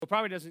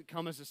probably doesn't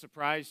come as a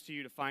surprise to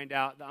you to find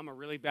out that I'm a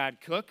really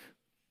bad cook.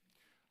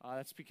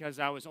 That's because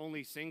I was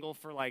only single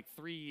for like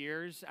 3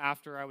 years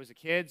after I was a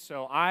kid,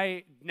 so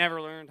I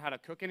never learned how to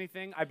cook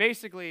anything.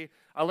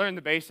 I learned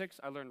the basics.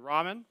 I learned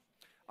ramen.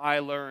 I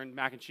learned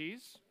mac and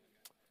cheese.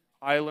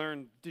 I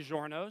learned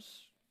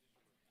DiGiorno's,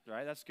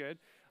 right? That's good.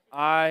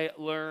 I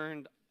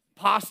learned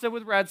pasta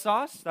with red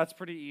sauce. That's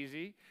pretty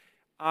easy.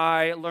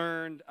 I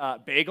learned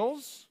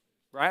bagels,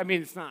 right? I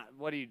mean, it's not,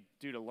 what do you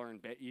do to learn?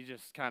 You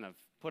just kind of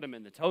put them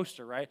in the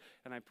toaster, right?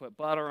 And I put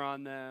butter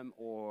on them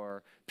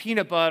or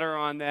peanut butter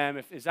on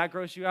them. Is that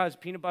gross you out? Is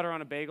peanut butter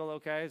on a bagel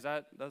okay?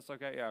 That's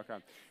okay? Yeah, okay.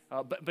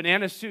 But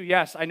bananas too,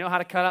 yes. I know how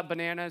to cut up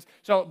bananas.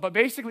 But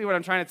basically what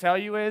I'm trying to tell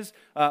you is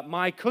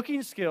my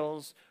cooking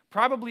skills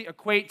probably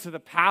equate to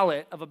the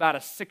palate of about a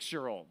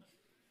 6-year-old.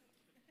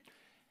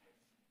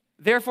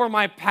 Therefore,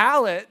 my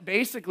palate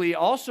basically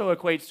also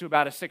equates to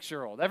about a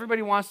 6-year-old.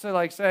 Everybody wants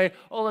to say,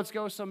 oh, let's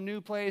go some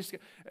new place.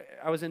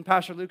 I was in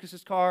Pastor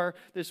Lucas's car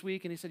this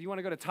week, and he said, you want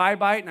to go to Thai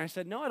Bite? And I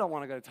said, no, I don't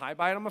want to go to Thai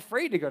Bite. I'm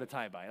afraid to go to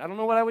Thai Bite. I don't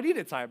know what I would eat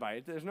at Thai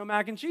Bite. There's no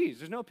mac and cheese.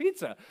 There's no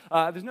pizza.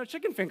 There's no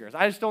chicken fingers.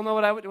 I just don't know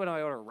what I would do when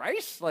I order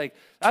rice.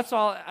 That's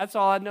all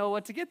I know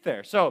what to get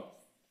there. So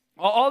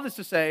all this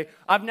to say,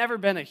 I've never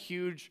been a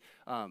huge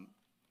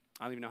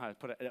I don't even know how to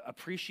put it,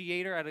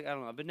 appreciator. I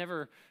don't know. I've been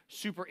never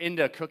super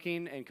into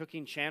cooking and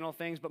cooking channel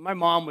things, but my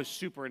mom was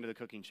super into the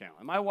cooking channel.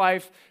 And my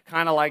wife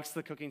kind of likes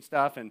the cooking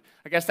stuff, and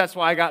I guess that's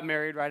why I got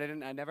married, right?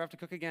 I never have to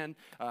cook again,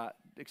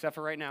 except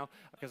for right now,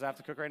 because I have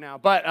to cook right now.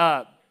 But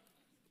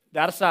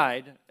that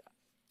aside,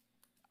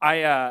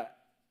 I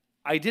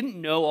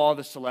didn't know all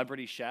the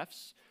celebrity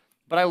chefs,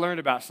 but I learned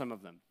about some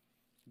of them.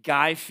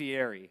 Guy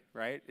Fieri,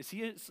 right?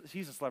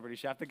 He's a celebrity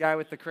chef, the guy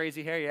with the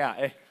crazy hair?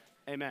 Yeah,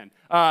 amen.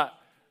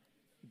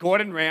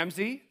 Gordon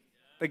Ramsay,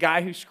 the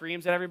guy who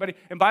screams at everybody.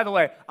 And by the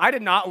way, I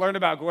did not learn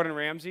about Gordon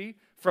Ramsay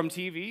from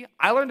TV.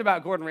 I learned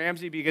about Gordon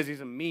Ramsay because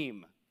he's a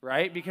meme,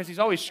 right? Because he's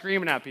always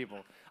screaming at people.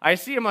 I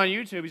see him on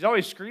YouTube. He's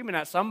always screaming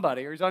at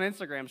somebody, or he's on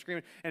Instagram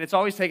screaming, and it's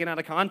always taken out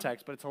of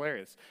context, but it's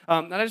hilarious.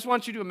 And I just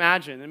want you to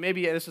imagine, and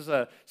maybe this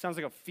sounds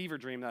like a fever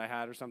dream that I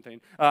had or something,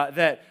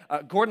 that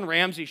Gordon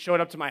Ramsay showed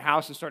up to my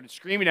house and started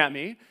screaming at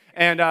me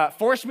and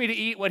forced me to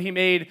eat what he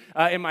made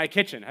in my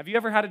kitchen. Have you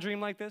ever had a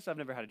dream like this? I've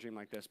never had a dream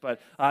like this,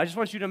 but I just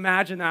want you to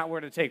imagine that were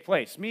to take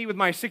place. Me with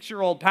my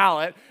 6-year-old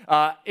palate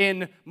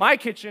in my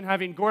kitchen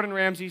having Gordon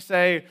Ramsay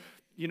say,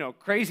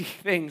 crazy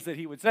things that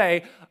he would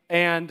say,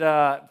 and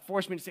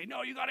forced me to say,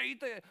 no, you got to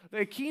eat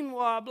the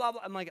quinoa, blah,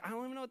 blah. I'm like, I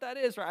don't even know what that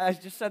is. Right? I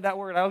just said that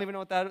word. I don't even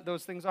know what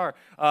those things are.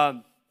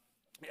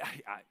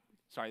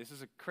 Sorry, this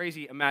is a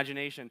crazy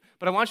imagination,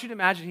 but I want you to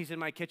imagine he's in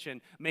my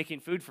kitchen making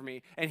food for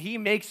me, and he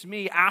makes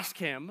me ask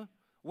him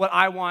what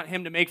I want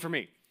him to make for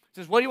me. He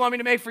says, what do you want me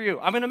to make for you?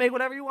 I'm going to make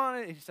whatever you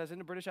want. He says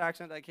in a British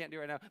accent that I can't do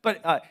right now,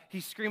 but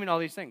he's screaming all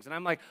these things, and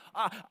I'm like,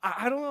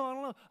 I don't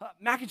know.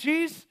 Mac and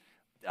cheese?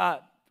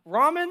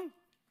 Ramen?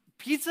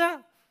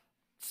 Pizza,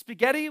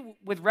 spaghetti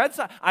with red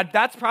sauce.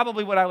 That's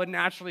probably what I would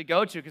naturally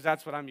go to because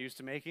that's what I'm used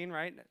to making,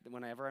 right?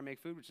 Whenever I make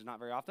food, which is not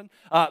very often.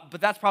 But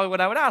that's probably what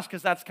I would ask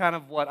because that's kind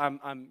of what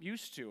I'm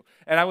used to.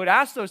 And I would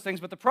ask those things.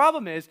 But the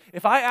problem is,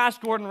 if I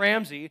ask Gordon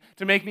Ramsay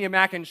to make me a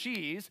mac and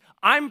cheese,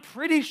 I'm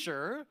pretty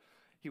sure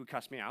he would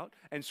cuss me out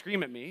and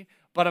scream at me.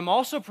 But I'm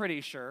also pretty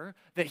sure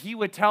that he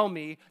would tell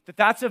me that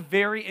that's a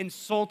very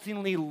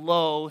insultingly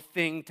low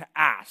thing to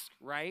ask,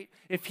 right?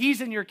 If he's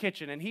in your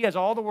kitchen and he has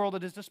all the world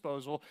at his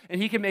disposal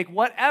and he can make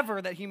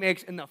whatever that he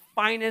makes in the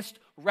finest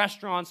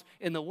restaurants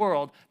in the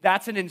world,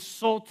 that's an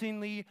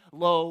insultingly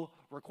low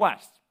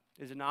request,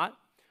 is it not?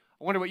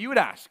 I wonder what you would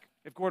ask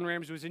if Gordon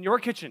Ramsay was in your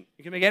kitchen.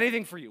 He can make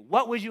anything for you.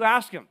 What would you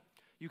ask him?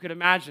 You could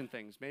imagine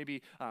things,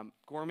 maybe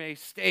gourmet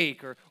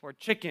steak or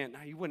chicken.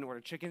 You wouldn't order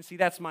chicken. See,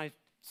 that's my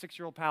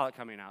 6-year-old palate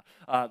coming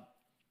out.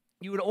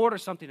 You would order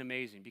something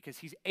amazing because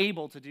he's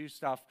able to do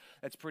stuff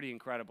that's pretty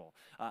incredible.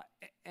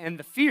 And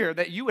the fear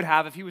that you would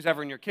have if he was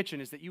ever in your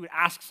kitchen is that you would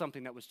ask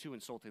something that was too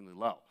insultingly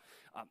low.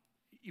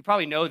 You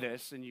probably know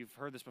this, and you've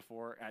heard this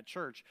before at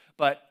church,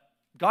 but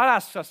God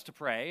asks us to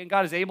pray, and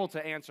God is able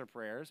to answer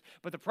prayers.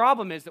 But the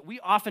problem is that we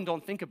often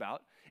don't think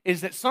about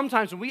is that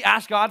sometimes when we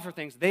ask God for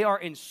things, they are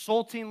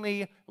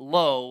insultingly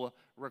low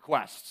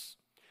requests.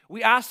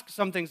 We ask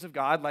some things of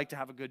God, like to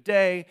have a good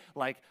day,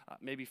 like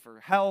maybe for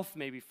health,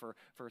 maybe for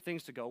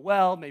things to go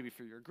well, maybe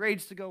for your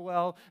grades to go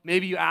well.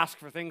 Maybe you ask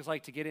for things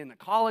like to get in the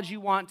college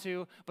you want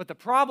to. But the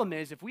problem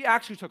is, if we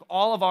actually took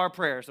all of our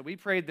prayers that we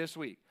prayed this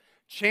week,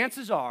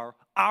 chances are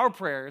our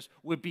prayers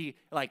would be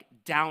like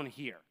down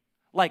here,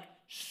 like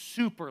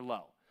super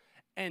low.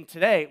 And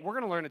today, we're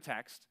going to learn a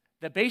text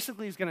that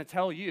basically is going to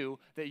tell you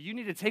that you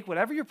need to take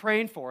whatever you're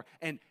praying for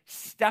and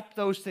step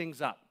those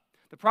things up.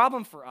 The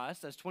problem for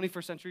us as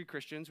 21st century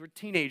Christians, we're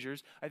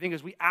teenagers, I think,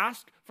 is we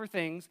ask for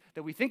things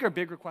that we think are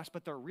big requests,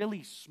 but they're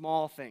really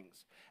small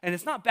things. And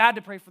it's not bad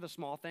to pray for the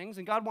small things,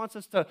 and God wants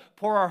us to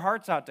pour our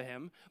hearts out to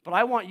Him, but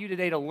I want you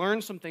today to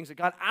learn some things that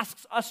God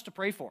asks us to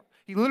pray for.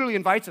 He literally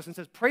invites us and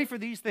says, pray for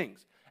these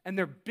things, and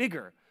they're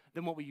bigger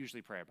than what we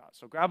usually pray about.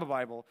 So grab a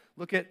Bible,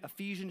 look at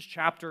Ephesians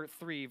chapter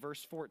 3,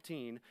 verse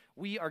 14.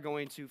 We are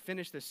going to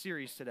finish this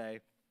series today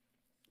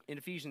in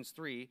Ephesians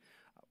 3.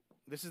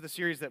 This is the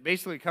series that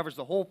basically covers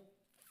the whole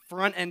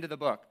front end of the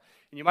book.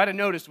 And you might have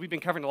noticed we've been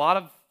covering a lot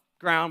of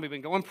ground. We've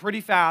been going pretty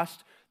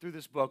fast through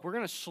this book. We're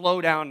going to slow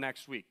down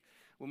next week.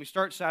 When we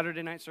start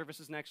Saturday night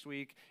services next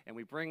week and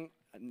we bring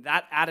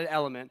that added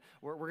element,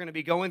 we're going to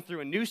be going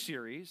through a new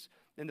series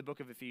in the book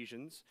of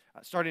Ephesians,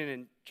 starting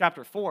in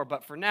chapter 4.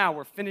 But for now,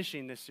 we're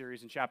finishing this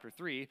series in chapter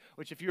 3,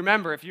 which if you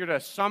remember, if you were to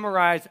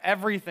summarize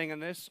everything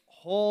in this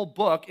whole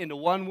book into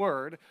one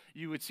word,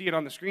 you would see it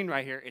on the screen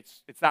right here.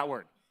 It's that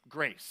word,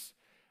 grace.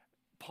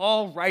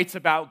 Paul writes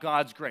about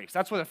God's grace.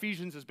 That's what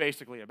Ephesians is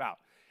basically about.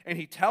 And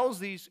he tells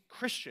these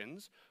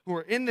Christians who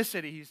are in the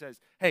city, he says,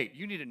 hey,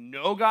 you need to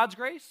know God's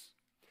grace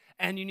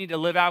and you need to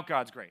live out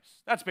God's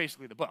grace. That's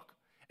basically the book.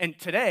 And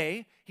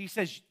today, he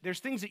says there's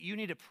things that you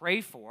need to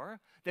pray for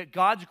that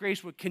God's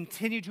grace would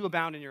continue to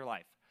abound in your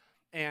life.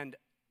 And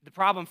the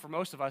problem for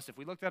most of us, if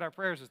we looked at our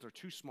prayers, is they're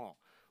too small.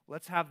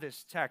 Let's have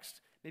this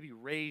text maybe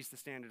raise the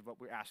standard of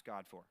what we ask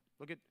God for.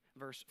 Look at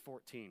verse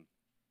 14.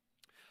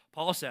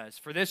 Paul says,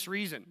 for this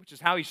reason, which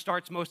is how he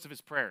starts most of his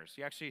prayers.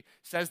 He actually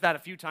says that a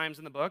few times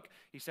in the book.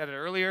 He said it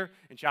earlier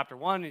in chapter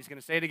 1, and he's going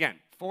to say it again.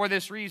 For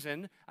this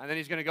reason, and then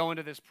he's going to go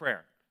into this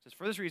prayer. He says,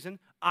 for this reason,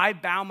 I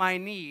bow my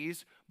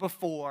knees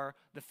before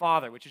the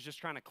Father, which is just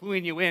trying to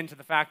cluing you in to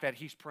the fact that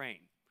he's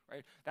praying.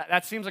 Right?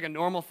 That seems like a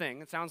normal thing.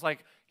 It sounds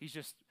like he's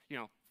just,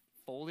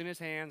 folding his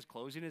hands,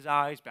 closing his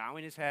eyes,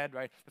 bowing his head,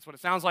 right? That's what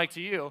it sounds like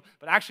to you.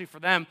 But actually for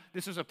them,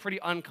 this is a pretty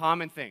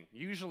uncommon thing.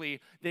 Usually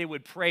they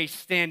would pray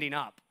standing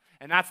up.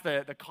 And that's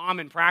the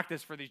common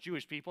practice for these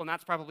Jewish people, and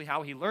that's probably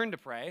how he learned to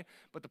pray.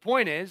 But the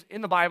point is,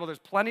 in the Bible, there's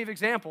plenty of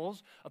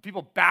examples of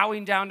people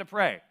bowing down to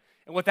pray.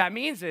 And what that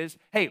means is,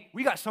 hey,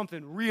 we got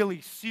something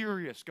really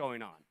serious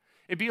going on.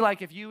 It'd be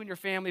like if you and your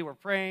family were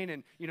praying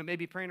and,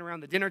 maybe praying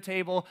around the dinner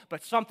table,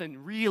 but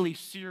something really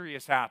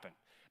serious happened.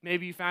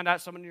 Maybe you found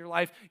out someone in your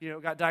life,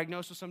 got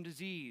diagnosed with some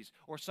disease,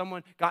 or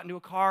someone got into a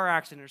car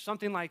accident or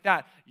something like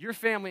that. Your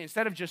family,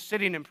 instead of just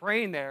sitting and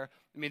praying there,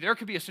 there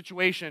could be a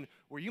situation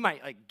where you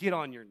might get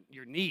on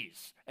your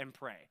knees and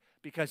pray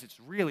because it's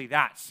really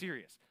that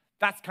serious.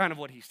 That's kind of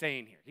what he's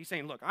saying here. He's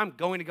saying, look, I'm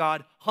going to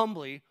God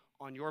humbly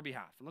on your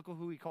behalf. And look at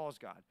who he calls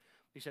God.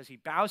 He says he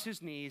bows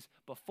his knees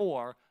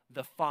before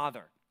the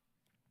Father.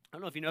 I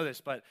don't know if you know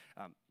this, but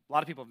a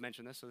lot of people have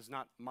mentioned this, so this is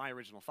not my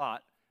original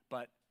thought,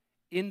 but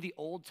in the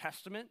Old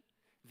Testament,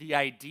 the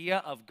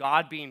idea of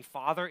God being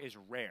Father is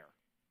rare.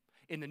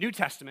 In the New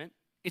Testament,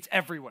 it's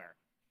everywhere,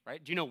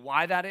 right? Do you know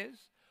why that is?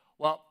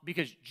 Well,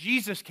 because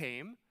Jesus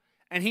came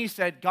and he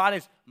said, God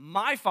is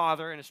my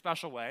Father in a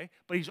special way,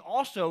 but he's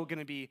also going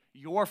to be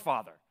your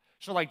Father.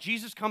 So like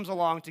Jesus comes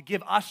along to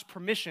give us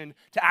permission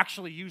to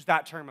actually use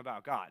that term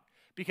about God.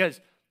 Because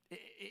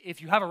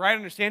if you have a right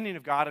understanding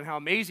of God and how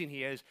amazing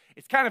he is,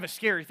 it's kind of a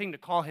scary thing to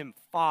call him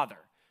Father.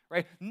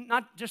 Right?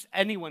 Not just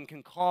anyone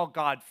can call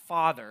God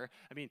Father.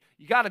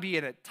 You got to be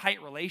in a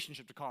tight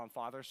relationship to call him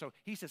Father. So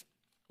he says,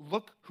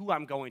 look who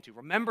I'm going to.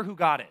 Remember who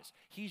God is.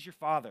 He's your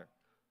Father.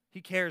 He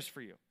cares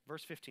for you.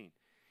 Verse 15.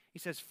 He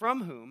says,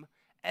 from whom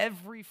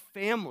every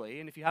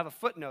family, and if you have a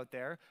footnote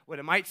there, what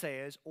it might say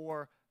is,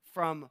 or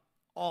from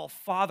all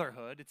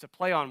fatherhood, it's a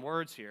play on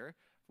words here,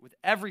 with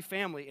every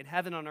family in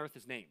heaven and on earth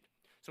is named.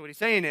 So what he's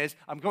saying is,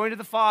 I'm going to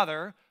the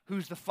Father,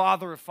 who's the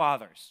Father of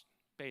fathers.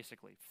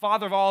 Basically,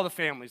 Father of all the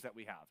families that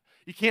we have.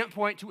 You can't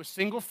point to a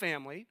single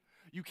family.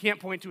 You can't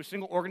point to a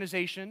single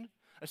organization,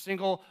 a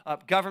single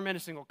government, a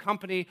single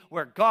company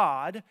where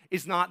God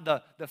is not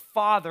the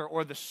Father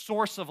or the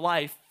source of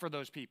life for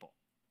those people.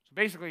 So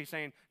basically, he's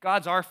saying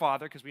God's our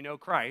Father because we know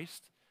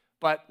Christ,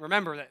 but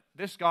remember that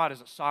this God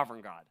is a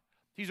sovereign God.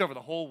 He's over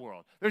the whole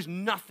world. There's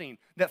nothing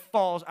that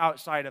falls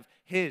outside of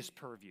his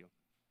purview.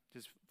 It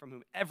is from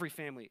whom every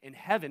family in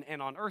heaven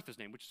and on earth is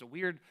named, which is a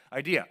weird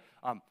idea.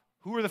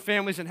 Who are the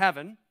families in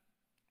heaven,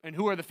 and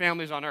who are the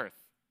families on earth,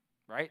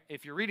 right?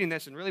 If you're reading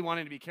this and really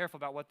wanting to be careful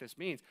about what this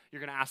means, you're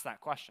going to ask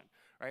that question,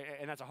 right?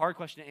 And that's a hard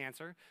question to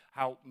answer.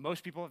 How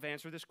most people have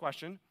answered this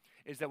question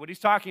is that what he's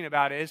talking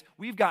about is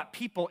we've got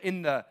people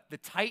in the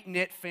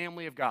tight-knit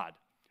family of God.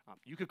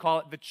 You could call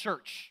it the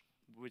church,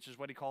 which is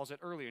what he calls it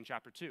earlier in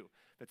chapter 2,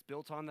 that's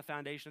built on the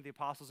foundation of the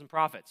apostles and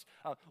prophets.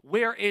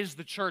 Where is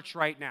the church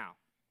right now?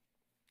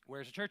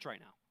 Where's the church right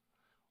now?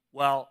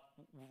 Well,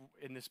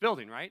 in this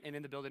building, right? And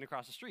in the building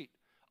across the street.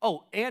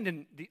 Oh, and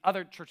in the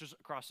other churches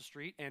across the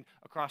street and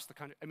across the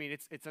country.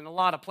 It's in a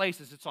lot of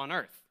places. It's on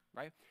earth,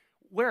 right?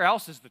 Where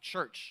else is the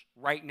church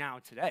right now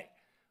today?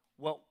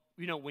 Well,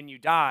 when you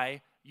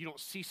die, you don't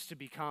cease to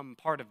become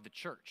part of the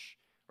church,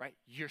 right?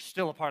 You're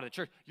still a part of the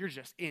church. You're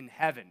just in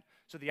heaven.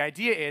 So the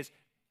idea is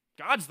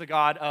God's the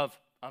God of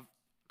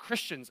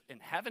Christians in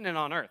heaven and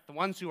on earth, the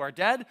ones who are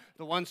dead,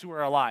 the ones who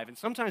are alive. And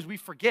sometimes we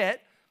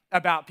forget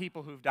about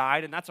people who've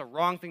died, and that's a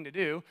wrong thing to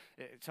do.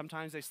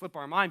 Sometimes they slip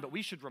our mind, but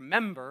we should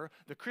remember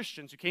the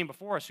Christians who came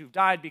before us who've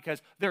died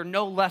because they're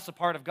no less a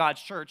part of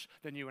God's church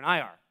than you and I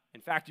are. In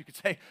fact, you could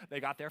say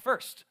they got there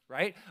first,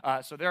 right?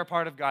 So they're a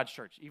part of God's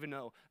church, even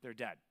though they're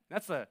dead.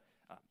 That's the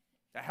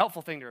A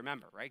helpful thing to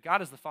remember, right?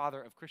 God is the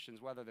Father of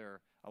Christians, whether they're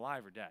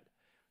alive or dead.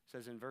 It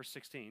says in verse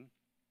 16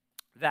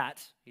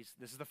 that,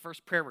 this is the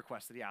first prayer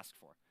request that he asked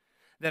for,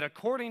 that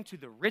according to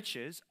the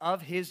riches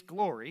of his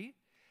glory,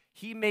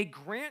 he may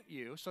grant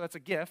you, so that's a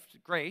gift,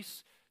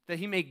 grace, that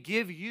he may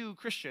give you,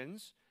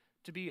 Christians,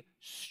 to be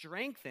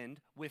strengthened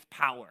with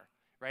power,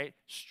 right?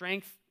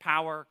 Strength,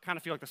 power, kind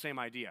of feel like the same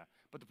idea.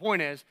 But the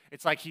point is,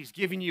 it's like he's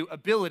giving you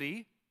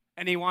ability,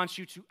 and he wants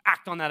you to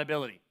act on that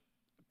ability.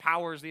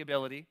 Power is the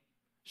ability.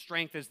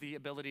 Strength is the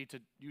ability to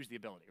use the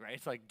ability, right?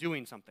 It's like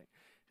doing something.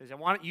 He says, I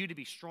want you to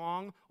be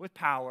strong with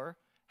power.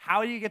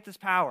 How do you get this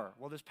power?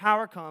 Well, this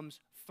power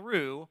comes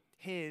through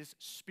his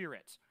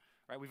Spirit,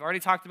 right? We've already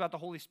talked about the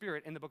Holy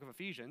Spirit in the book of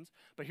Ephesians,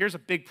 but here's a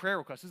big prayer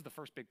request. This is the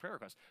first big prayer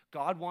request.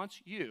 God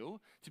wants you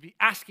to be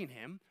asking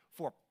him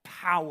for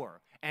power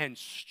and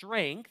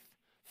strength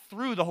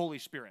through the Holy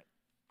Spirit,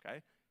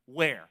 okay?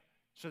 Where?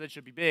 So that it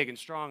should be big and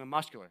strong and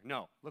muscular.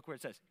 No, look where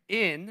it says,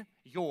 in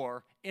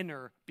your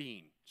inner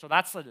being. So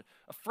that's a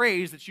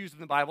phrase that's used in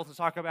the Bible to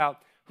talk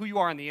about who you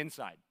are on the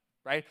inside,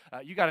 right?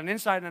 You got an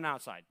inside and an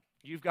outside.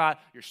 You've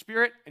got your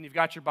spirit and you've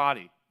got your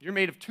body. You're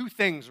made of two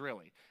things,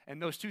 really. And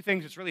those two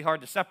things, it's really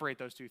hard to separate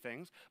those two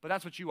things, but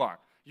that's what you are.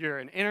 You're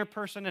an inner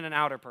person and an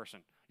outer person.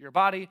 You're a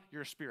body,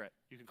 you're a spirit.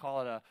 You can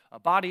call it a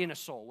body and a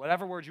soul.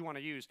 Whatever words you want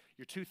to use,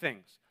 you're two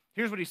things.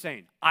 Here's what he's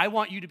saying. I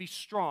want you to be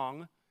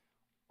strong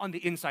on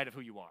the inside of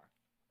who you are.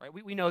 Right?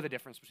 We know the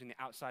difference between the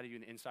outside of you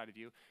and the inside of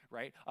you,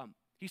 right?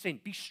 He's saying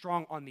be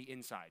strong on the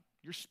inside.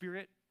 Your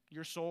spirit,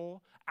 your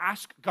soul,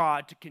 ask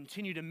God to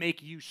continue to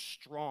make you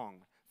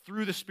strong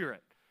through the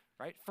Spirit,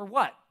 right? For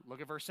what? Look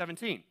at verse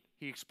 17.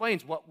 He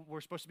explains what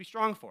we're supposed to be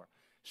strong for.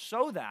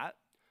 So that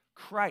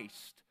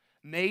Christ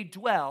may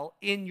dwell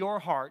in your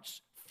hearts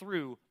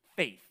through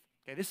faith.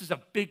 Okay, this is a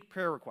big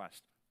prayer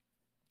request.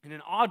 And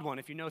an odd one,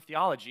 if you know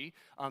theology.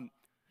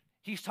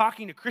 He's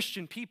talking to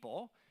Christian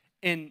people,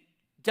 and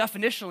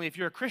definitionally, if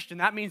you're a Christian,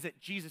 that means that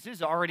Jesus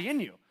is already in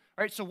you,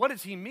 right? So what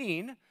does he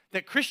mean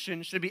that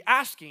Christians should be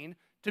asking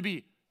to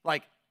be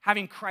like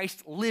having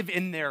Christ live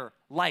in their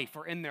life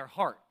or in their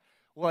heart?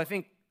 Well, I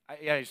think,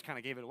 I just kind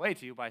of gave it away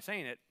to you by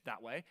saying it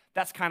that way.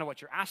 That's kind of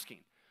what you're asking.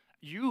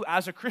 You,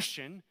 as a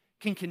Christian,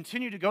 can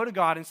continue to go to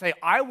God and say,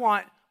 I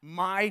want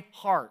my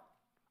heart,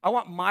 I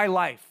want my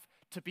life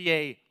to be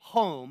a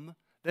home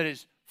that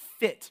is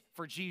fit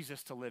for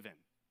Jesus to live in.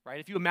 Right?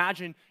 If you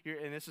imagine,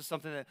 and this is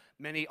something that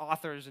many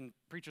authors and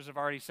preachers have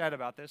already said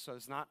about this, so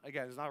it's not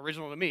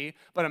original to me,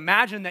 but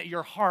imagine that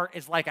your heart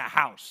is like a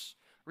house.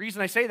 The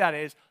reason I say that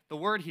is the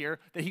word here,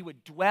 that he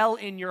would dwell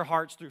in your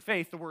hearts through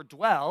faith, the word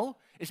dwell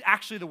is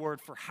actually the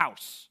word for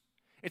house.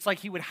 It's like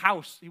he would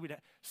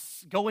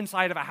go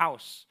inside of a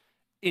house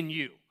in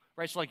you,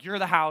 right? So like you're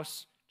the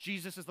house,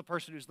 Jesus is the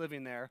person who's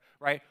living there,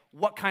 right?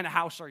 What kind of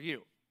house are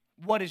you?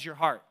 What is your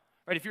heart?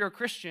 Right, if you're a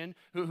Christian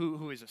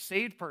who is a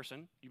saved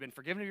person, you've been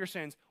forgiven of your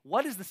sins,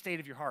 what is the state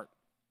of your heart?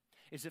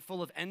 Is it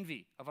full of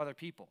envy of other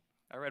people?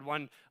 I read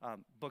one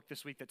book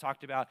this week that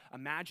talked about,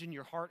 imagine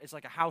your heart is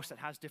like a house that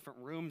has different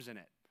rooms in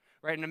it.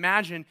 Right, and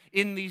imagine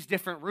in these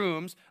different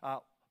rooms,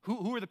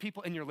 who are the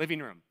people in your living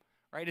room?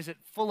 Right, is it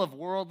full of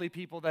worldly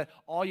people that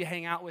all you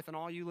hang out with and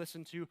all you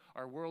listen to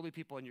are worldly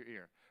people in your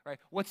ear? Right?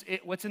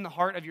 What's in the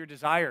heart of your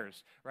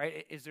desires?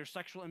 Right? Is there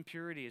sexual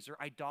impurity? Is there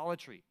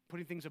idolatry?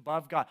 Putting things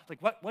above God? Like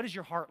what is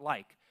your heart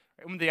like?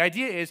 Right? When the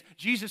idea is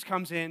Jesus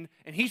comes in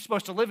and he's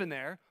supposed to live in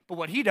there, but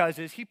what he does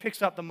is he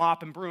picks up the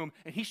mop and broom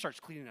and he starts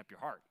cleaning up your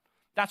heart.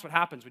 That's what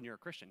happens when you're a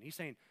Christian. He's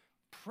saying,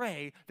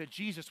 pray that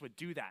Jesus would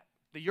do that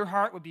your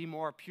heart would be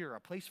more pure, a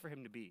place for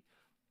him to be.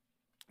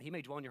 He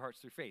may dwell in your hearts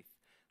through faith.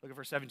 Look at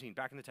verse 17.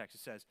 Back in the text,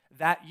 it says,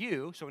 that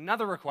you, so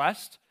another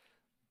request,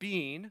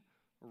 being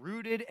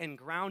rooted and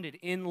grounded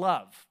in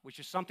love, which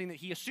is something that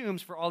he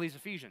assumes for all these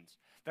Ephesians.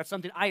 That's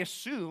something I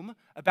assume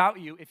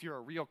about you if you're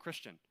a real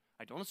Christian.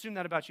 I don't assume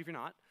that about you if you're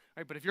not.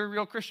 Right? But if you're a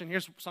real Christian,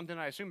 here's something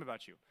I assume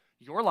about you.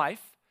 Your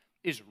life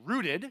is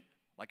rooted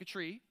like a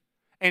tree,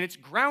 and it's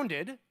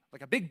grounded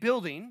like a big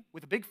building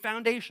with a big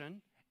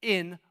foundation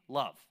in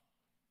love.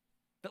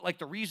 That like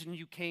the reason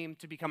you came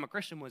to become a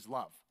Christian was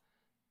love,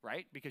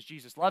 right? Because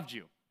Jesus loved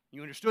you.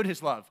 You understood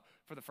his love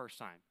for the first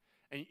time.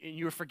 And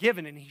you were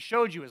forgiven, and he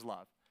showed you his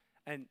love.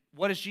 And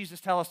what does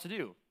Jesus tell us to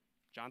do?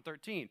 John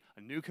 13,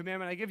 a new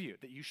commandment I give you,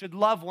 that you should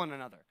love one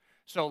another.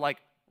 So like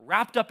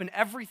wrapped up in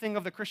everything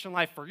of the Christian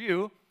life for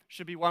you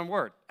should be one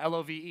word,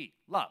 L-O-V-E,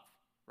 love,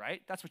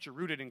 right? That's what you're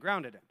rooted and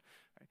grounded in.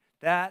 Right?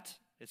 That,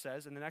 it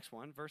says in the next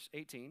one, verse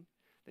 18,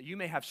 that you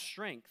may have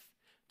strength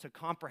to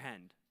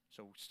comprehend.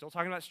 So we're still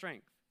talking about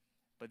strength,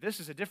 but this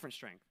is a different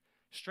strength.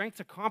 Strength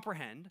to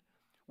comprehend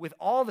with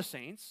all the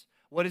saints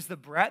what is the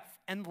breadth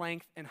and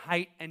length and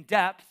height and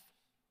depth,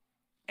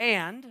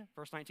 and,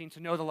 verse 19, to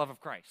know the love of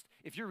Christ.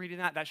 If you're reading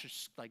that, that should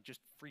just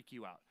freak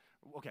you out.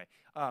 Okay,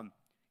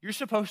 you're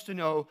supposed to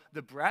know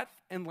the breadth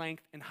and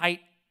length and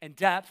height and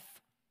depth,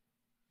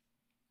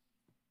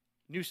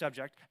 new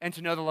subject, and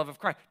to know the love of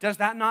Christ. Does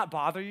that not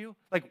bother you?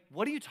 Like,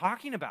 what are you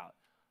talking about?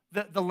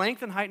 The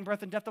length and height and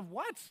breadth and depth of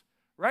what?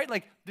 Right?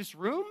 Like, this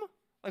room?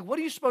 Like, what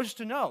are you supposed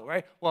to know,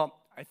 right? Well,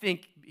 I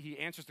think he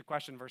answers the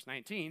question in verse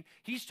 19.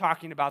 He's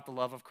talking about the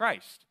love of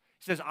Christ.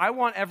 He says, I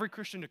want every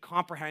Christian to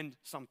comprehend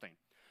something.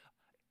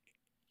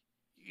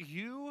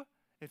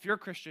 If you're a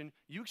Christian,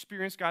 you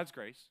experience God's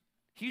grace.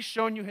 He's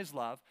shown you his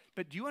love,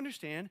 but do you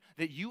understand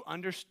that you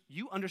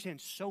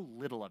understand so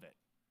little of it?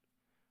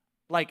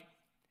 Like,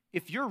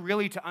 if you're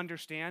really to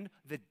understand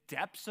the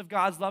depths of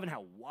God's love and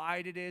how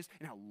wide it is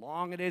and how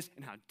long it is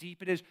and how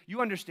deep it is, you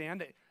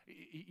understand that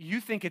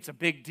you think it's a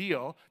big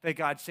deal that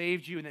God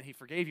saved you and that he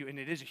forgave you, and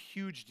it is a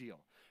huge deal,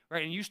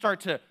 right? And you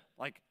start to,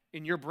 like,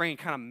 in your brain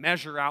kind of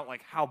measure out,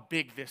 like, how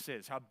big this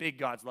is, how big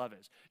God's love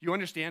is. You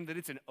understand that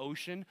it's an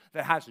ocean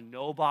that has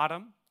no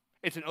bottom.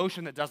 It's an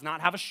ocean that does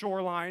not have a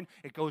shoreline.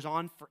 It goes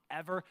on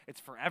forever. It's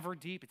forever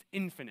deep. It's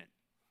infinite.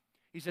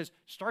 He says,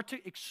 start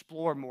to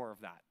explore more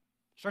of that.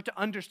 Start to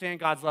understand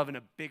God's love in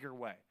a bigger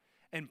way.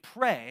 And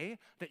pray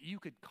that you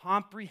could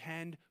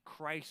comprehend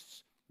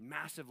Christ's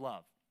massive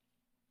love.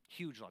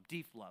 Huge love,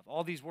 deep love.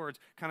 All these words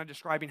kind of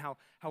describing how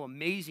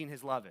amazing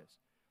his love is.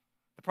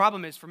 The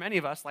problem is, for many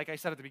of us, like I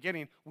said at the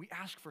beginning, we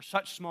ask for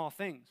such small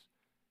things.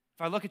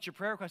 If I look at your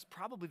prayer requests,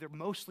 probably they're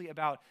mostly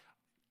about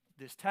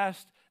this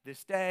test,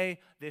 this day,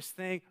 this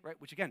thing, right?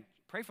 Which again,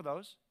 pray for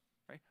those,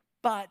 right?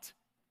 But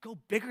go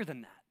bigger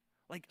than that.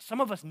 Like,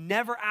 some of us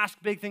never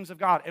ask big things of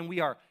God, and we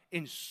are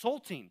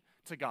insulting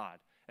to God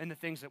in the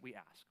things that we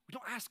ask. We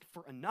don't ask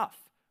for enough.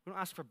 We don't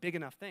ask for big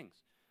enough things.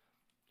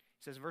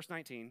 He says in verse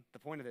 19, the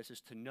point of this is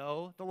to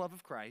know the love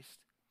of Christ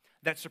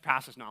that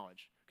surpasses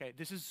knowledge. Okay,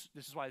 this is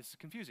why this is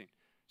confusing.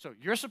 So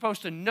you're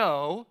supposed to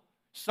know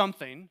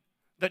something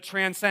that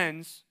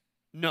transcends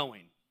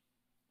knowing.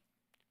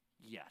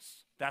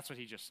 Yes, that's what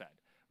he just said,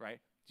 right?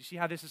 Do you see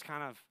how this is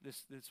kind of,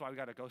 this is why we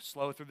got to go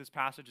slow through this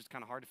passage. It's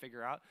kind of hard to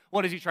figure out.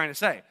 What is he trying to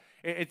say?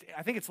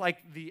 I think it's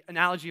like the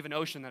analogy of an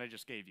ocean that I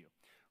just gave you,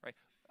 right?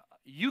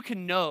 You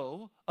can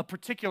know a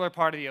particular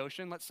part of the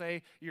ocean. Let's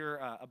say you're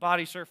a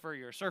body surfer,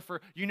 you're a surfer.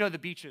 You know the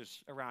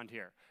beaches around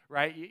here,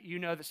 right? You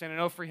know that San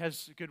Onofre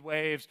has good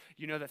waves.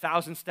 You know that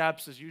Thousand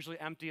Steps is usually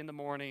empty in the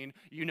morning.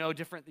 You know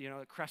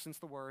Crescent's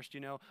the worst. You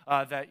know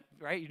that,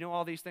 right? You know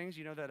all these things.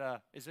 You know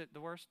that, is it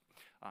the worst?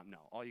 No,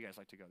 all you guys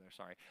like to go there.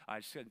 Sorry.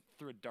 I just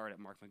threw a dart at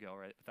Mark McGill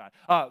right with that.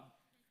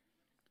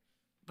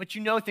 But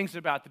you know things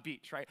about the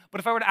beach, right? But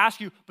if I were to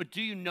ask you, but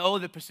do you know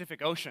the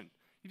Pacific Ocean?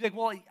 You'd be like,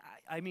 well,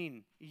 I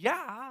mean,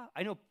 yeah,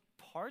 I know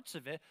parts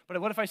of it. But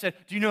what if I said,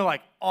 do you know,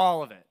 like,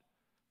 all of it?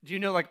 Do you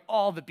know, like,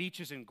 all the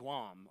beaches in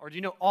Guam? Or do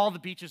you know all the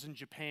beaches in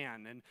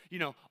Japan? And, you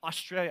know,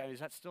 Australia, is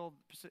that still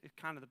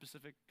kind of the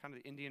Pacific, kind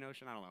of the Indian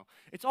Ocean? I don't know.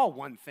 It's all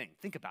one thing.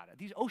 Think about it.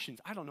 These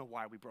oceans, I don't know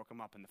why we broke them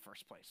up in the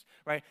first place,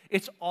 right?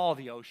 It's all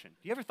the ocean.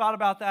 You ever thought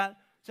about that?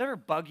 Does it ever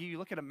bug you? You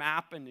look at a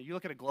map and you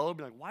look at a globe, and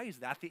you're like, why is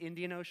that the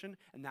Indian Ocean?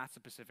 And that's the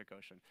Pacific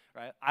Ocean,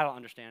 right? I don't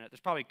understand it. There's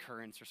probably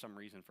currents or some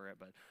reason for it,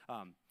 but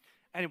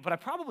I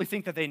probably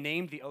think that they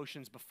named the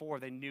oceans before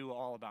they knew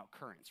all about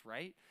currents,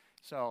 right?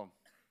 So,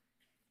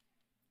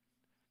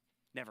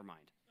 never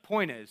mind.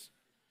 Point is,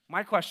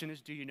 my question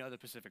is, do you know the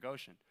Pacific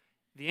Ocean?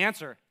 The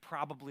answer,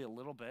 probably a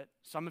little bit.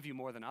 Some of you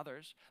more than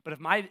others. But if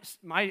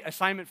my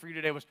assignment for you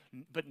today was,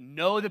 but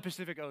know the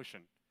Pacific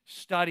Ocean.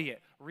 Study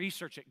it,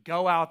 research it,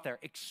 go out there,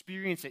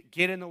 experience it,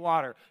 get in the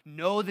water,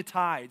 know the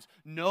tides,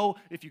 know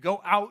if you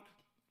go out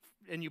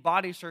and you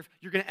body surf,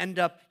 you're going to end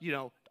up,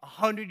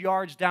 100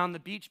 yards down the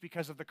beach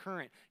because of the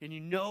current. And you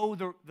know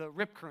the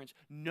rip currents,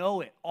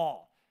 know it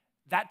all.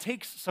 That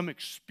takes some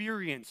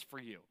experience for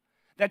you.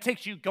 That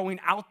takes you going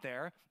out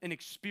there and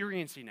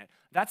experiencing it.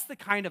 That's the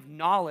kind of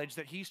knowledge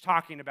that he's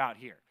talking about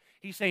here.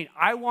 He's saying,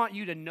 I want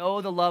you to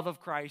know the love of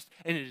Christ,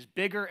 and it is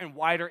bigger and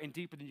wider and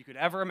deeper than you could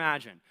ever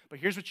imagine. But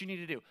here's what you need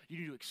to do. You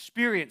need to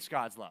experience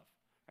God's love.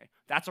 Right?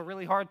 That's a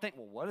really hard thing.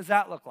 Well, what does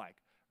that look like?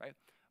 Right?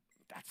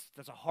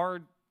 That's a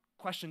hard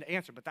question to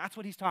answer, but that's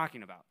what he's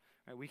talking about.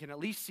 Right? We can at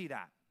least see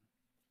that.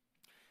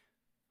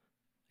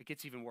 It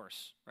gets even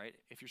worse, right?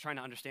 If you're trying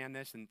to understand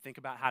this and think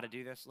about how to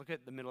do this, look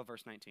at the middle of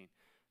verse 19. It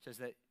says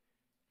that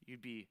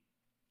you'd be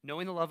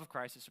knowing the love of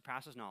Christ that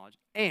surpasses knowledge,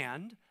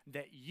 and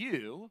that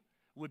you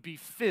would be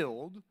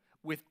filled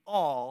with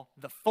all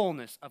the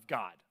fullness of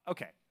God.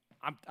 Okay,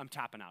 I'm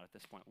tapping out at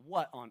this point.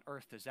 What on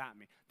earth does that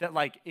mean? That,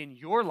 like, in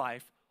your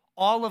life,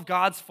 all of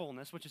God's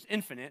fullness, which is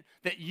infinite,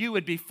 that you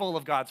would be full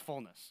of God's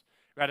fullness.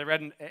 Right? I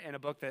read in a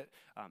book that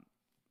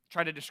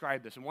tried to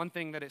describe this, and one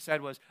thing that it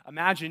said was,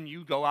 imagine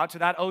you go out to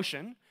that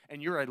ocean,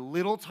 and you're a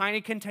little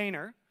tiny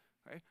container,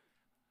 right?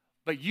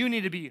 But you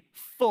need to be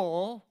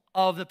full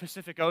of the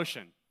Pacific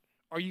Ocean.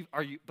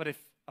 But if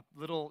a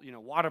little,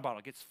 water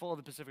bottle gets full of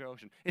the Pacific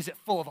Ocean, is it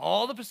full of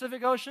all the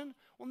Pacific Ocean?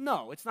 Well,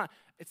 no, it's not.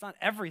 It's not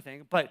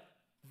everything, but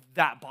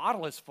that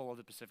bottle is full of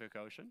the Pacific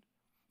Ocean.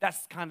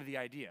 That's kind of the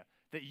idea,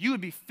 that you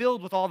would be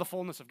filled with all the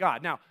fullness of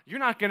God. Now, you're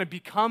not going to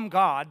become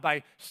God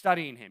by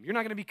studying him. You're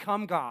not going to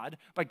become God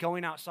by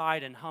going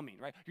outside and humming,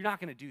 right? You're not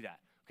going to do that,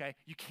 okay?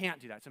 You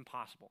can't do that. It's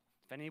impossible.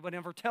 If anyone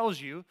ever tells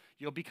you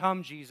you'll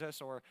become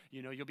Jesus or,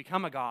 you'll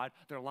become a God,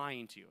 they're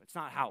lying to you. It's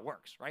not how it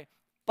works, right?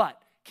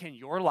 But can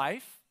your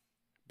life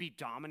be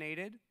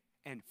dominated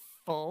and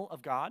full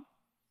of God?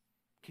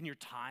 Can your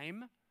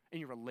time and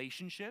your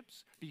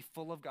relationships be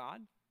full of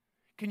God?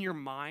 Can your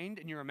mind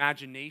and your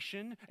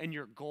imagination and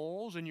your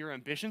goals and your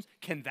ambitions,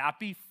 can that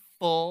be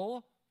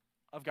full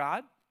of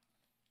God?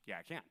 Yeah,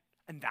 it can.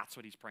 And that's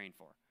what he's praying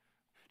for.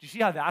 Do you see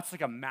how that's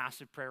like a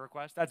massive prayer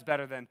request? That's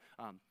better than,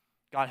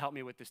 God help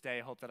me with this day.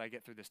 I hope that I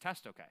get through this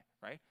test okay,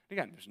 right?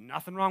 Again, there's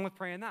nothing wrong with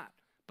praying that,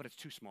 but it's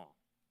too small.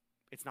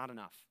 It's not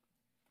enough.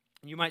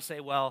 And you might say,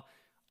 well,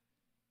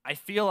 I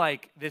feel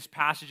like this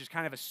passage is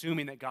kind of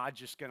assuming that God's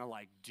just going to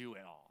like do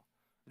it all,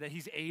 that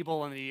he's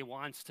able and that he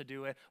wants to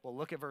do it. Well,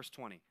 look at verse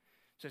 20. It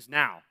says,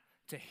 now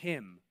to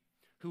him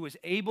who is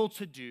able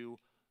to do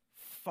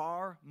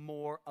far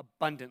more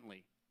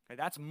abundantly. Okay,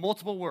 that's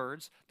multiple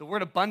words. The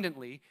word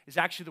abundantly is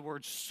actually the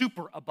word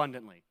super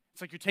abundantly.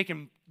 It's like you're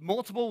taking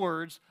multiple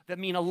words that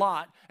mean a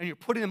lot and you're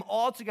putting them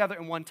all together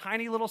in one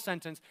tiny little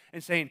sentence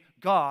and saying,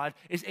 God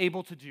is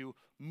able to do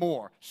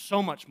more,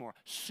 so much more,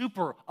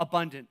 super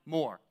abundant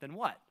more. Than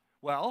what?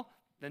 Well,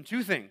 then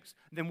two things.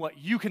 Than what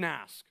you can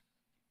ask.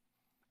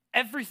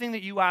 Everything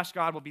that you ask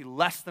God will be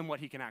less than what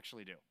he can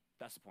actually do.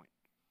 That's the point.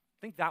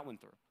 Think that one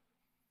through.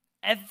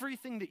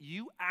 Everything that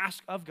you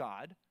ask of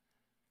God,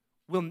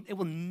 it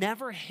will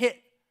never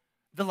hit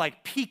the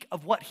like peak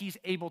of what he's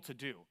able to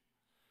do.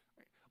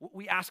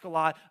 We ask a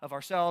lot of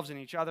ourselves and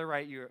each other,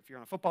 right? If you're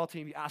on a football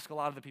team, you ask a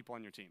lot of the people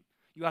on your team.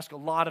 You ask a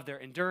lot of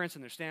their endurance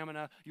and their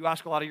stamina. You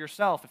ask a lot of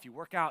yourself. If you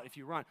work out, if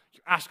you run,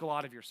 you ask a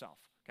lot of yourself,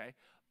 okay?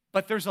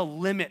 But there's a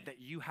limit that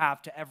you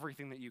have to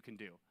everything that you can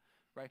do,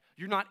 right?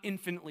 You're not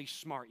infinitely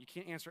smart. You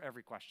can't answer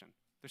every question.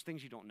 There's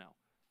things you don't know.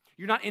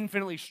 You're not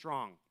infinitely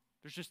strong.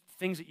 There's just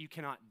things that you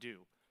cannot do.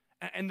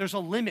 And there's a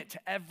limit to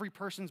every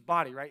person's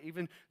body, right?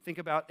 Even think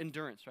about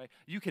endurance, right?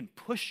 You can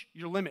push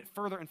your limit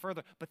further and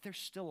further, but there's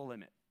still a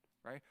limit,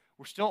 right?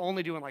 We're still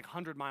only doing like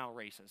 100-mile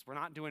races. We're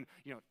not doing,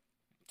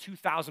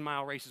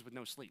 2,000-mile races with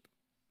no sleep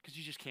because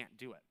you just can't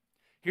do it.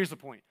 Here's the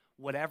point.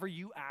 Whatever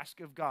you ask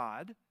of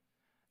God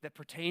that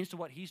pertains to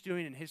what he's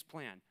doing in his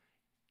plan,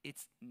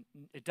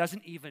 it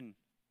doesn't even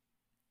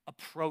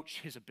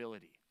approach his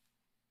ability.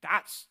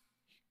 That's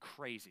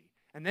crazy.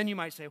 And then you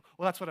might say,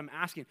 well, that's what I'm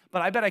asking.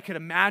 But I bet I could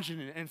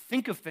imagine and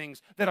think of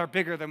things that are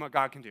bigger than what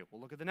God can do. Well,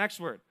 look at the next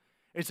word.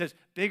 It says,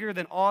 bigger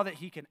than all that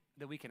we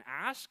can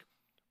ask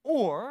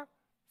or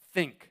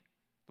think.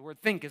 The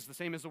word think is the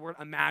same as the word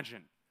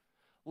imagine.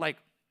 Like,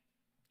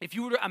 if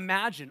you were to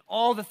imagine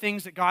all the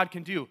things that God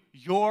can do,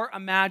 your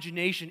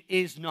imagination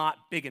is not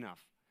big enough.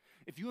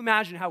 If you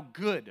imagine how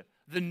good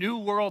the new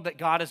world that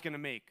God is going to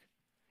make,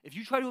 if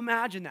you try to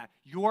imagine that,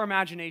 your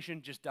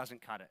imagination just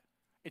doesn't cut it.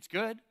 It's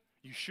good.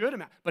 You should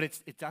imagine, but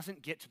it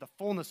doesn't get to the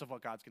fullness of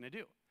what God's going to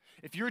do.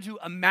 If you're to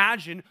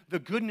imagine the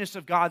goodness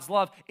of God's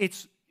love,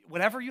 it's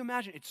whatever you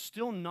imagine, it's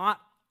still not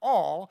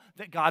all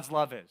that God's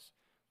love is.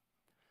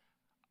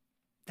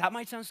 That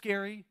might sound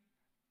scary,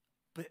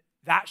 but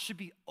that should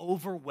be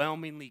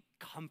overwhelmingly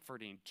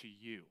comforting to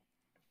you.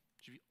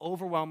 It should be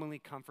overwhelmingly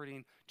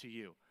comforting to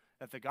you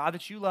that the God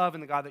that you love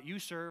and the God that you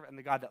serve and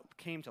the God that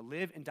came to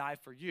live and die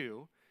for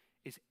you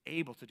is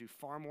able to do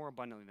far more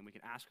abundantly than we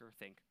can ask or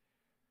think.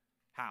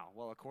 How?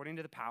 Well, according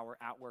to the power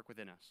at work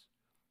within us.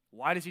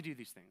 Why does he do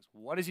these things?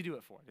 What does he do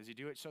it for? Does he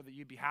do it so that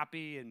you'd be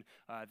happy and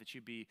that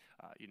you'd be,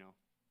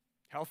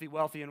 healthy,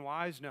 wealthy, and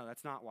wise? No,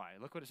 that's not why.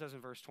 Look what it says in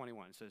verse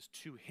 21. It says,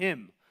 to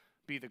him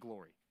be the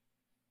glory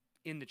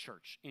in the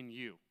church, in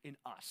you, in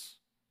us,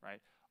 right?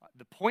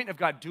 The point of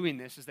God doing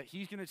this is that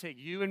he's going to take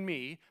you and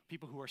me,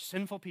 people who are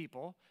sinful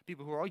people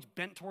who are always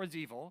bent towards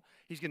evil.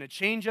 He's going to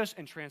change us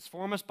and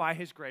transform us by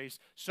his grace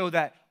so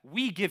that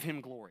we give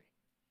him glory,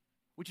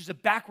 which is a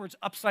backwards,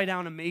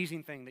 upside-down,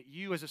 amazing thing that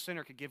you as a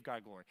sinner could give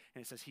God glory.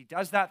 And it says he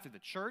does that through the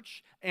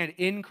church and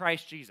in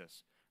Christ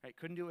Jesus. Right?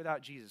 Couldn't do it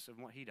without Jesus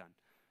and what he done.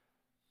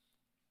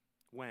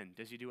 When?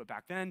 Does he do it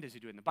back then? Does he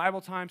do it in the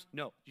Bible times?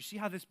 No. You see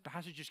how this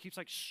passage just keeps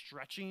like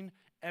stretching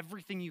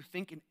everything you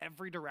think in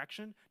every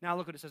direction? Now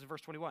look what it says in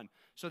verse 21.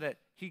 So that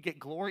he get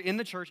glory in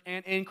the church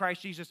and in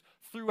Christ Jesus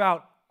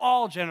throughout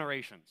all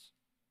generations.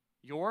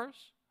 Yours,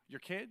 your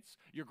kids,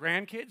 your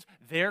grandkids,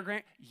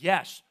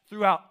 yes,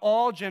 throughout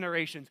all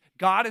generations,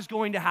 God is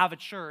going to have a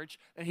church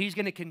and he's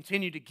going to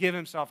continue to give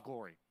himself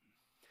glory.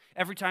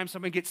 Every time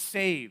someone gets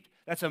saved,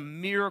 that's a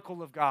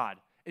miracle of God,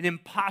 an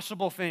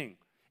impossible thing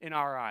in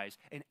our eyes.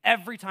 And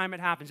every time it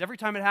happens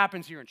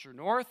here in True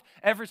North,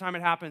 every time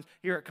it happens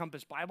here at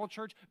Compass Bible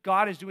Church,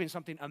 God is doing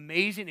something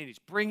amazing and he's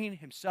bringing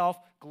himself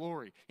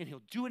glory. And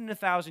he'll do it in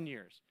 1,000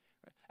 years.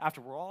 Right? After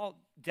we're all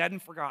dead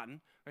and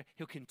forgotten, right?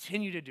 He'll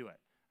continue to do it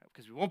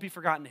because we won't be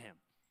forgotten to him.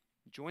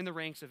 Join the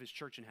ranks of his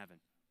church in heaven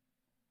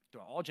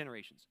through all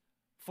generations,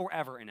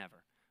 forever and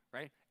ever,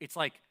 right? It's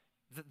like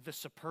the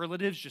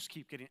superlatives just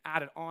keep getting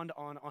added on to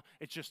on.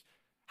 It's just,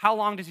 how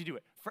long does he do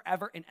it?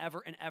 Forever and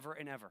ever and ever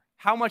and ever.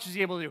 How much is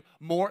he able to do?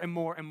 More and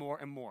more and more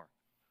and more.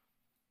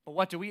 But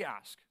what do we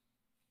ask?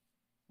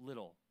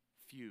 Little,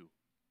 few,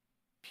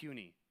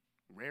 puny,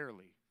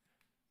 rarely,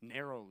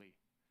 narrowly,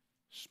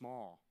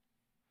 small,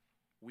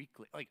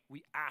 weakly. Like,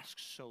 we ask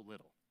so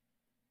little.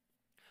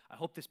 I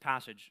hope this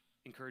passage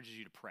encourages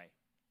you to pray.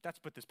 That's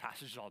what this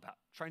passage is all about.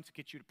 Trying to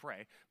get you to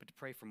pray, but to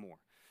pray for more.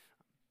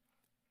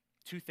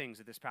 two things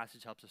that this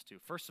passage helps us do.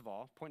 First of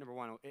all, point number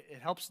one, it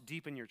helps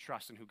deepen your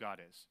trust in who God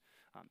is.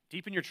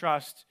 Deepen your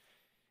trust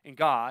in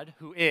God,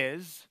 who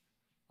is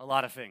a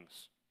lot of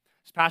things.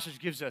 This passage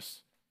gives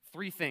us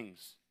three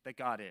things that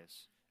God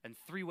is and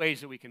three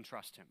ways that we can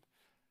trust him.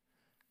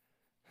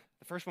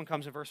 The first one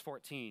comes in verse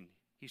 14.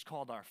 He's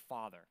called our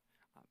Father.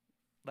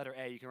 Letter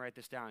A, you can write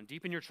this down.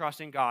 Deepen your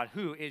trust in God,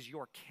 who is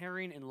your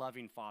caring and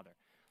loving Father.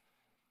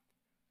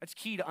 That's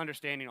key to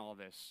understanding all of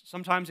this.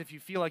 Sometimes if you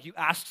feel like you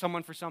ask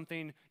someone for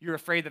something, you're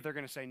afraid that they're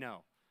going to say no,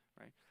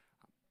 right?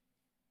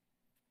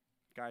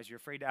 Guys, you're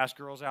afraid to ask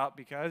girls out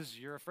because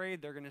you're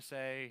afraid they're going to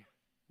say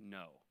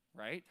no,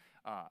 right?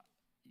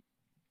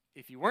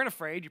 If you weren't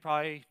afraid, you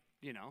probably,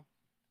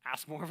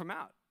 ask more of them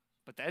out.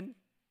 But then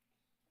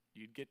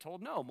you'd get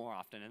told no more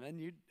often, and then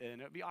it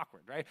would be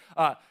awkward, right?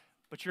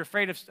 But you're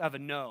afraid of a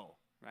no,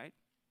 right?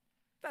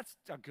 That's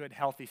a good,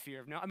 healthy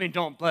fear of no. I mean,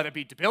 don't let it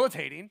be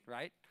debilitating,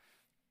 right?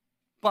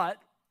 But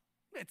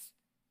it's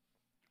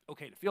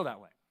okay to feel that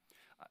way.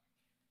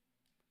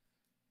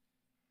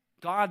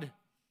 God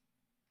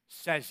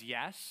says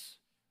yes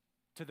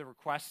to the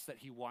requests that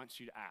he wants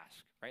you to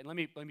ask, right? Let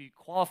me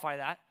qualify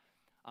that.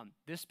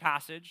 This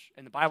passage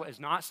in the Bible is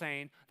not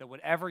saying that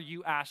whatever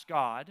you ask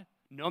God,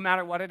 no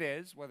matter what it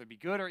is, whether it be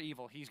good or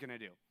evil, he's going to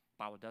do. The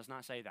Bible does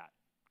not say that,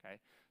 okay?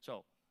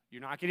 So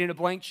you're not getting a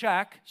blank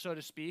check, so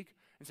to speak,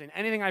 and saying,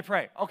 anything I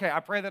pray. Okay,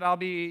 I pray that I'll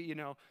be,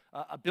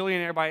 a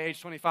billionaire by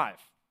age 25.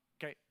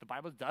 Okay, the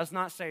Bible does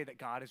not say that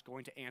God is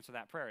going to answer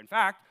that prayer. In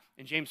fact,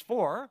 in James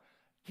 4,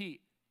 he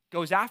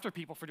goes after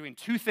people for doing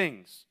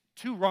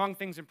two wrong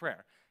things in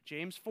prayer.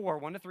 James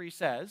 4, 1-3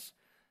 says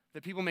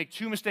that people make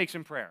two mistakes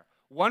in prayer.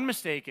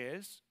 Mistake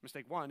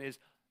one is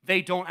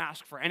they don't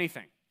ask for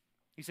anything.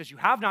 He says you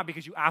have not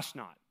because you ask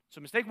not. So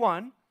mistake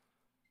one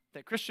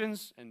that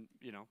Christians and,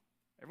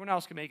 everyone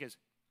else can make is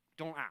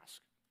don't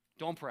ask.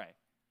 Don't pray.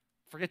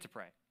 Forget to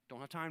pray.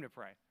 Don't have time to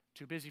pray.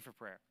 Too busy for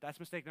prayer. That's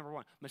mistake number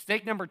one.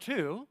 Mistake number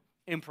two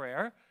in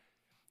prayer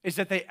is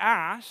that they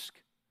ask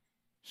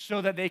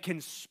so that they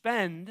can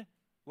spend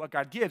what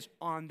God gives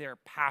on their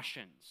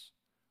passions,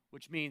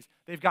 which means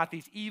they've got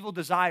these evil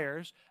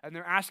desires and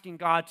they're asking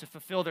God to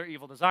fulfill their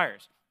evil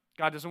desires.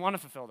 God doesn't want to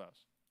fulfill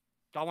those.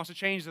 God wants to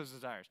change those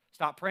desires.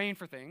 Stop praying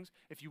for things.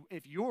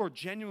 If you're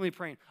genuinely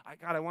praying,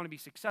 God, I want to be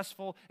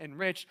successful and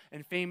rich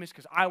and famous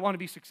because I want to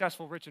be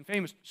successful, rich, and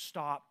famous,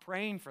 stop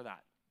praying for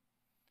that.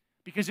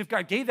 Because if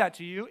God gave that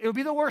to you, it would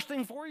be the worst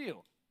thing for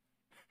you.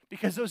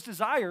 Because those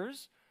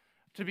desires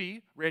to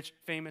be rich,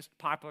 famous,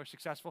 popular,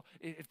 successful,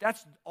 if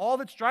that's all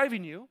that's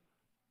driving you,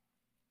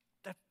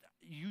 that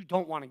you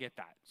don't want to get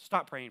that.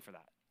 Stop praying for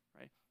that,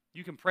 right?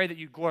 You can pray that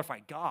you glorify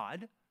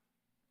God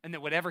and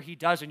that whatever he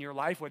does in your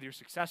life, whether you're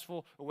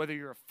successful or whether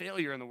you're a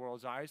failure in the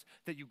world's eyes,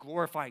 that you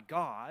glorify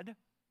God,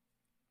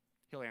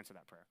 he'll answer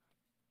that prayer.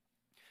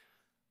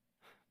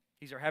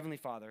 He's our Heavenly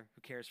Father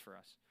who cares for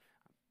us.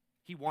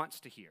 He wants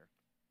to hear.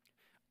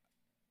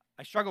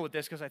 I struggle with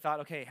this because I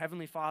thought, okay,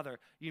 Heavenly Father,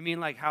 you mean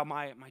like how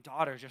my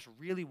daughter just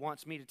really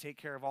wants me to take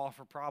care of all of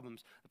her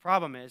problems. The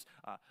problem is,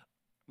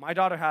 my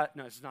daughter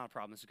this is not a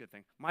problem, this is a good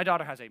thing. My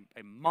daughter has a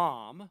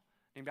mom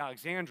named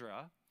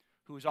Alexandra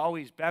who is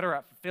always better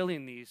at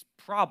fulfilling these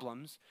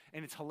problems,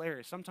 and it's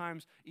hilarious.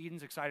 Sometimes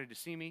Eden's excited to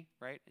see me,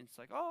 right? And it's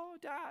like, oh,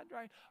 Dad,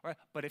 right? All right.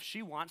 But if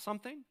she wants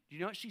something, you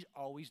know what she's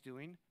always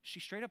doing? She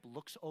straight up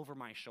looks over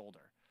my shoulder.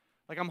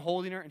 Like I'm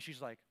holding her, and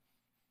she's like,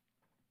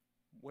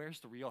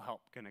 where's the real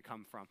help going to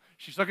come from?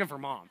 She's looking for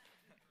Mom.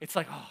 It's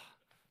like, oh,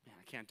 man,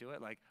 I can't do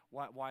it. Like,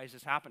 why is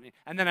this happening?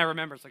 And then I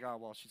remember it's like, oh,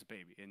 well, she's a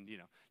baby. And,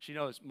 she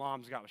knows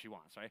Mom's got what she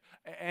wants, right?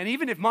 And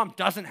even if Mom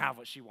doesn't have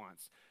what she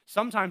wants,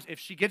 sometimes if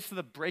she gets to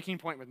the breaking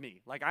point with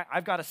me, like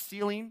I've got a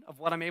ceiling of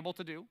what I'm able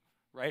to do,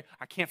 right?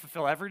 I can't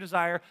fulfill every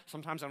desire.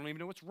 Sometimes I don't even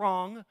know what's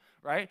wrong,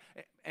 right?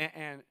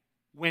 And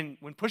when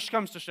push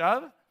comes to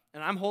shove,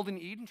 and I'm holding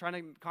Eden, trying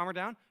to calm her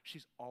down,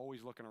 she's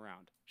always looking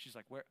around. She's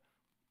like,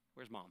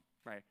 where's Mom?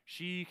 Right?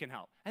 She can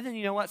help. And then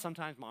you know what?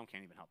 Sometimes Mom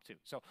can't even help too.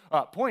 So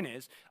point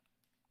is,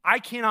 I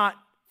cannot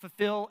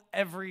fulfill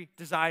every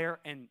desire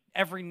and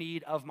every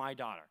need of my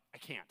daughter. I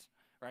can't.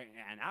 Right?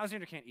 And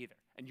Alexander can't either.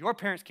 And your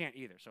parents can't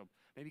either. So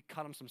maybe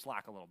cut them some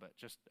slack a little bit,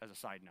 just as a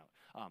side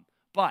note.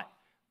 But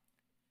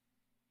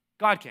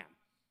God can.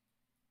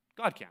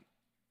 God can.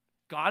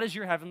 God is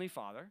your Heavenly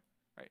Father.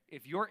 Right?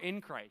 If you're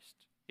in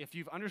Christ, if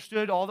you've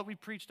understood all that we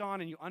preached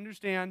on and you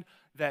understand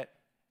that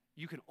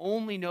you can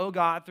only know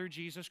God through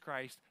Jesus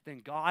Christ,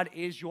 then God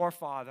is your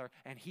Father,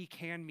 and he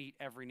can meet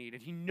every need,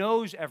 and he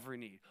knows every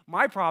need.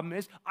 My problem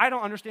is I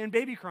don't understand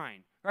baby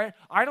crying, right?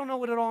 I don't know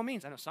what it all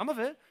means. I know some of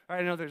it, right?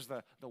 I know there's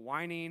the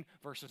whining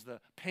versus the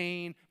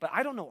pain, but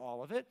I don't know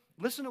all of it.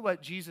 Listen to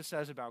what Jesus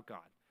says about God.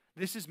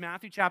 This is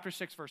Matthew chapter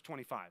 6, verse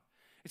 25.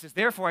 It says,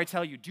 therefore I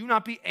tell you, do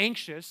not be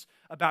anxious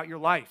about your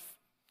life,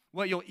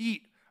 what you'll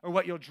eat or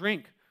what you'll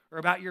drink, or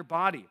about your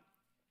body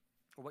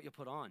or what you'll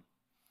put on.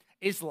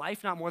 Is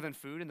life not more than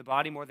food and the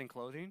body more than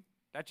clothing?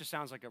 That just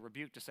sounds like a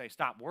rebuke to say,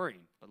 stop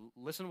worrying. But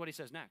listen to what he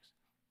says next.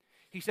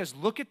 He says,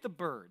 look at the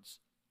birds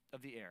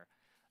of the air.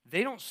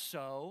 They don't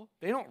sow,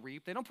 they don't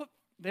reap, they don't put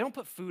They don't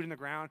put food in the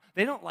ground.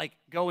 They don't like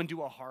go and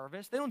do a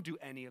harvest. They don't do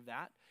any of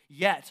that.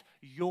 Yet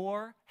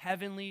your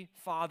heavenly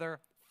Father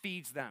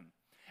feeds them.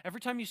 Every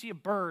time you see a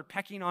bird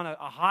pecking on a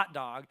hot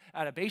dog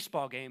at a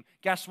baseball game,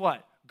 guess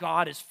what?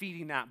 God is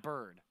feeding that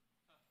bird.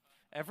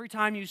 Every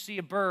time you see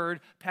a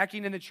bird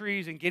pecking in the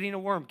trees and getting a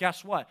worm,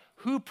 guess what?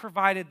 Who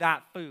provided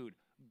that food?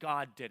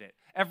 God did it.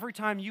 Every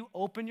time you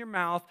open your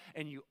mouth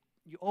and you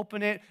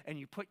open it and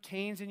you put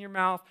canes in your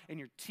mouth and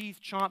your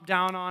teeth chomp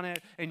down on it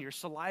and your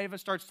saliva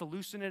starts to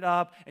loosen it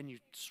up and you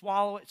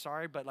swallow it.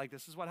 Sorry, but like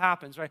this is what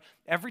happens, right?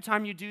 Every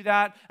time you do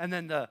that and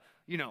then the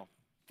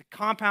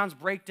compounds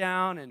break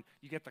down and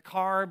you get the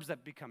carbs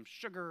that become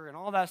sugar and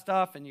all that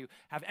stuff and you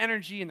have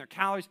energy and their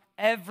calories.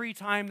 Every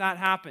time that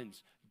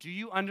happens, do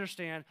you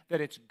understand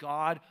that it's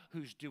God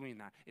who's doing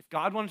that? If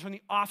God wanted to turn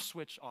the off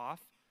switch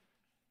off,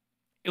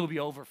 it will be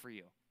over for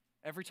you.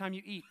 Every time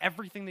you eat,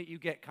 everything that you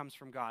get comes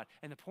from God.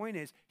 And the point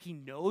is, he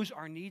knows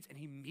our needs and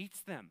he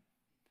meets them.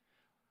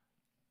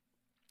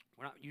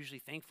 We're not usually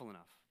thankful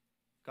enough.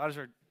 God is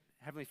our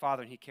heavenly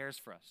Father and he cares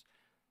for us.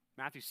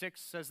 Matthew 6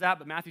 says that,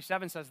 but Matthew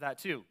 7 says that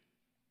too.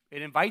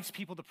 It invites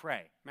people to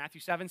pray.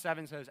 Matthew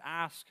 7:7 says,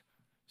 ask,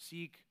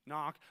 seek,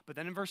 knock. But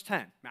then in verse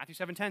 10, Matthew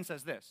 7:10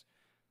 says this.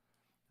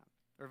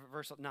 Or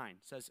verse 9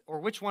 says, or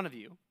which one of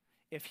you,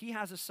 if he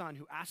has a son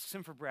who asks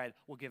him for bread,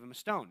 will give him a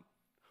stone?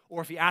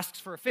 Or if he asks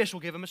for a fish, will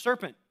give him a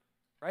serpent,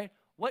 right?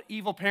 What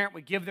evil parent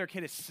would give their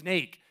kid a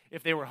snake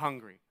if they were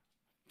hungry?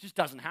 It just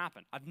doesn't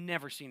happen. I've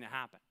never seen it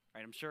happen,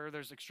 right? I'm sure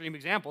there's extreme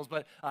examples,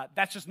 but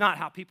that's just not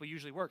how people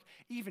usually work.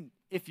 Even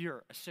if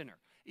you're a sinner,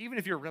 even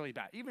if you're really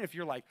bad, even if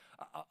you're like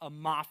a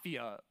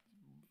mafia,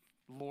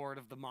 lord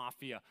of the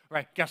mafia,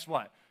 right? Guess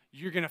what?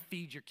 You're going to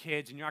feed your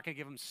kids and you're not going to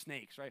give them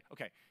snakes, right?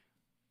 Okay.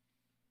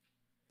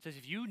 It says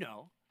if you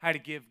know how to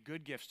give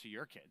good gifts to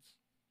your kids,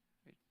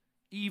 right,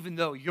 even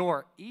though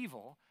you're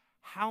evil,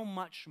 how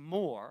much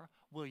more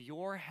will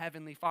your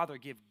heavenly Father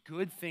give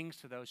good things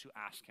to those who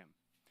ask him?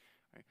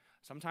 Right?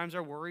 Sometimes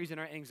our worries and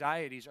our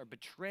anxieties are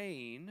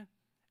betraying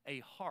a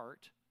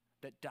heart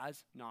that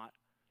does not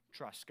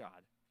trust God.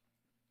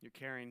 You're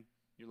carrying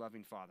your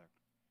loving Father.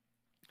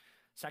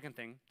 Second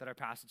thing that our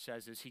passage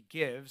says is he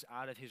gives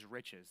out of his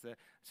riches. The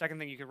second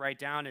thing you could write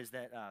down is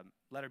that,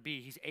 letter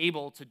B, he's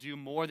able to do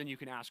more than you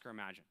can ask or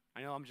imagine.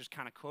 I know I'm just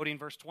kind of quoting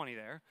verse 20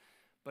 there,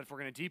 but if we're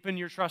going to deepen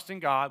your trust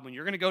in God, when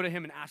you're going to go to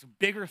him and ask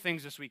bigger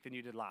things this week than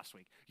you did last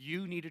week,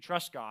 you need to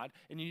trust God,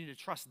 and you need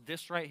to trust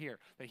this right here,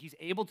 that he's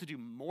able to do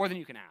more than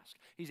you can ask.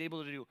 He's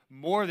able to do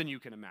more than you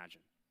can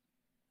imagine.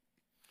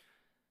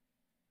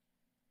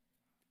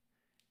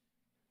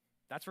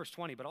 That's verse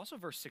 20, but also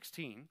verse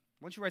 16.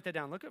 Once you write that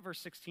down, look at verse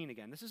 16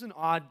 again. This is an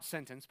odd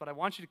sentence, but I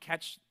want you to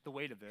catch the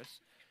weight of this.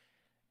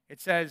 It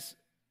says,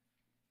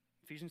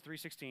 Ephesians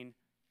 3:16,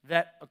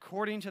 that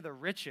according to the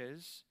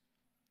riches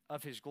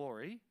of his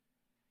glory,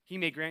 he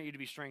may grant you to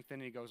be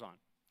strengthened, and he goes on.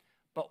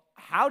 But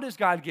how does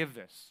God give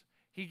this?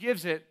 He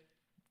gives it,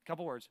 a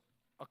couple words,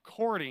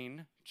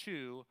 according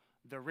to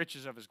the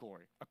riches of his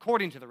glory.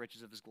 According to the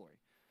riches of his glory.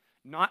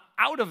 Not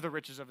out of the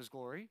riches of his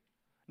glory,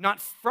 not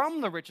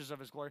from the riches of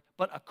his glory,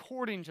 but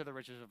according to the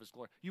riches of his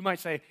glory. You might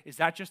say, is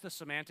that just a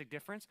semantic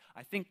difference?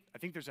 I think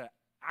there's an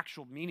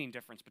actual meaning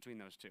difference between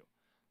those two.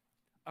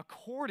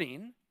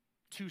 According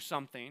to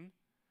something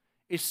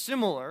is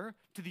similar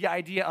to the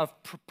idea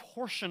of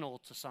proportional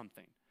to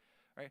something.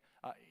 Right?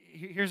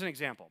 Here's an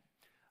example.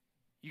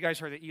 You guys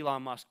heard that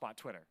Elon Musk bought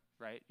Twitter,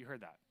 right? You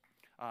heard that.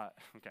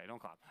 Okay,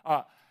 don't clap.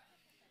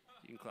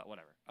 You can clap,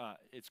 whatever.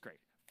 It's great.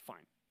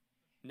 Fine.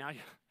 Now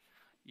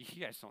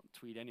you guys don't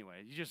tweet anyway.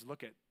 You just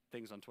look at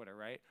things on Twitter,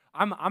 right?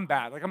 I'm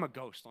bad. Like, I'm a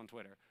ghost on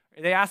Twitter.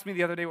 They asked me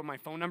the other day what my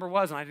phone number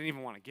was, and I didn't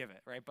even want to give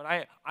it, right? But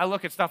I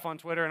look at stuff on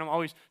Twitter, and I'm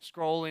always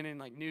scrolling in,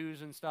 like,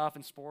 news and stuff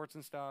and sports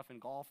and stuff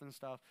and golf and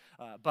stuff.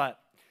 But,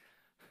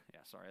 yeah,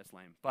 sorry, that's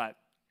lame. But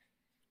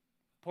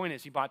point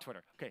is, he bought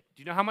Twitter. Okay,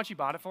 do you know how much he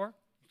bought it for?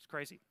 It's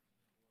crazy.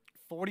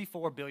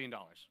 $44 billion.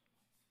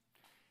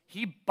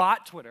 He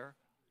bought Twitter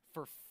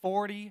for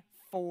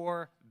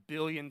 $44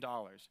 billion.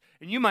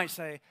 And you might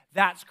say,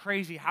 that's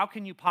crazy. How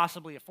can you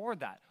possibly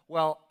afford that?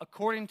 Well,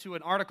 according to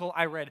an article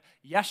I read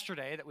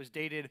yesterday that was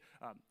dated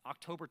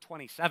October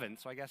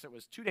 27th, so I guess it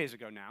was 2 days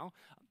ago now,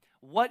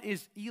 what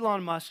is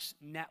Elon Musk's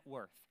net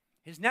worth?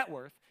 His net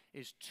worth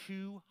is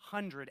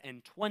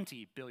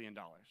 $220 billion.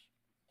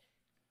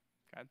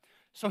 Okay?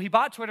 So he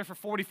bought Twitter for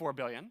 $44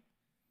 billion.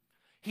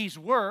 He's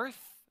worth,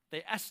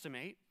 they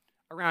estimate,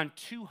 around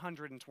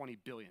 $220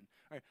 billion.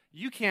 Right?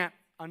 You can't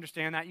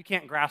understand that. You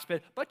can't grasp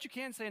it, but you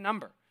can say a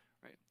number.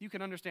 Right? You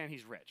can understand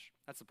he's rich.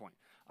 That's the point.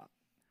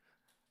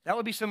 That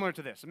would be similar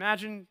to this.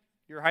 Imagine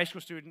you're a high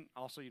school student.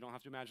 Also, you don't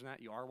have to imagine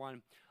that. You are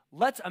one.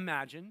 Let's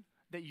imagine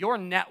that your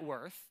net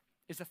worth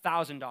is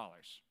 $1,000.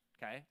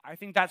 Okay? I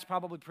think that's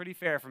probably pretty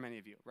fair for many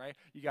of you, right?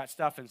 You got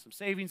stuff in some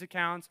savings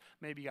accounts.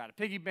 Maybe you got a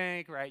piggy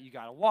bank, right? You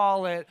got a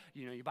wallet.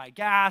 You buy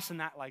gas,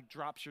 and that like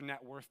drops your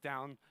net worth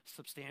down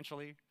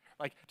substantially.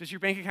 Like, does your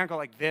bank account go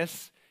like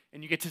this,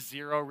 and you get to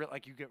zero,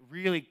 like you get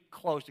really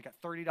close? You got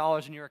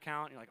 $30 in your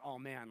account, and you're like, oh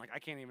man, like I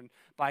can't even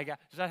buy gas.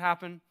 Does that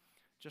happen?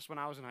 Just when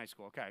I was in high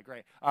school. Okay,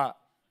 great.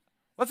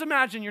 Let's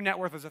imagine your net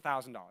worth is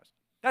 $1,000.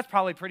 That's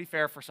probably pretty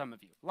fair for some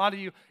of you. A lot of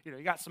you,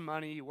 you got some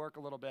money, you work a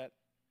little bit.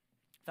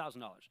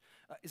 $1,000.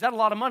 Is that a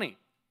lot of money?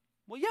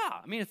 Well, yeah.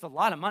 I mean, it's a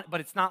lot of money,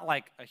 but it's not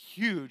like a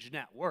huge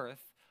net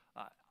worth.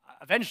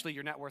 Eventually,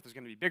 your net worth is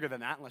going to be bigger than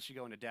that unless you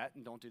go into debt,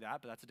 and don't do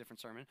that, but that's a different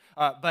sermon.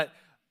 But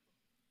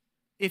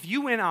if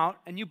you went out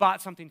and you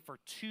bought something for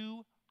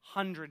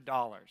 $200,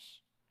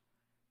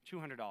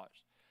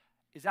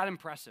 is that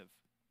impressive?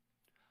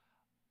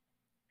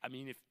 I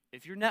mean,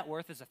 if your net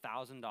worth is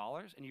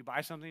 $1,000 and you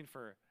buy something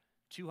for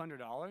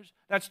 $200,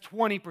 that's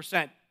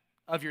 20%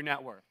 of your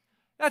net worth.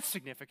 That's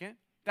significant.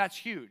 That's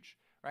huge,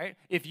 right?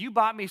 If you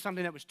bought me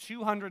something that was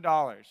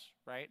 $200,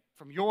 right,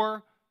 from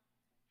your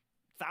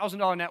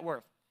 $1,000 net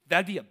worth,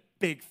 that'd be a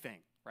big thing,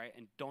 right?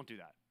 And don't do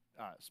that.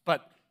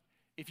 But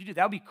if you do,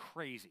 that would be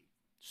crazy.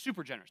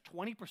 Super generous.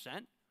 20%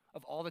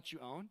 of all that you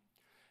own.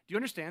 Do you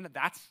understand that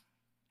that's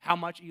how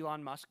much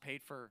Elon Musk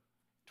paid for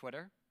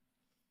Twitter?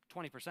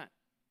 20%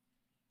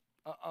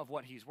 of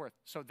what he's worth.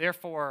 So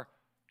therefore,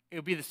 it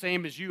would be the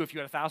same as you if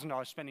you had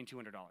 $1,000 spending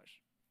 $200.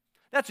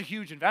 That's a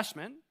huge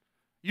investment.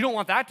 You don't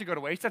want that to go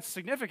to waste. That's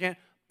significant,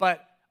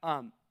 but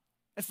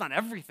it's not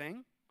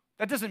everything.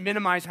 That doesn't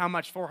minimize how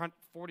much $44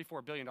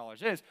 billion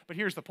is, but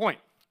here's the point.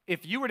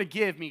 If you were to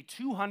give me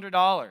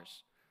 $200,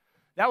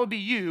 that would be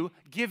you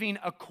giving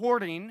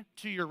according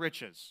to your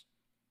riches.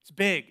 It's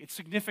big, it's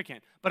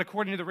significant, but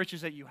according to the riches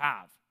that you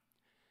have.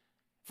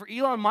 For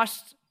Elon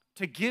Musk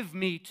to give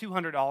me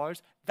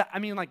 $200,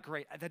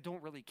 great, I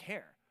don't really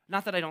care.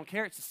 Not that I don't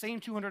care, it's the same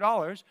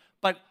 $200,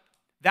 but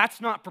that's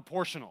not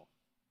proportional,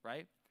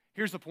 right?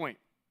 Here's the point.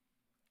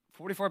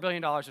 $44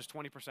 billion is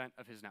 20%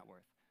 of his net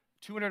worth.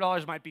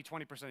 $200 might be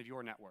 20% of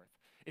your net worth.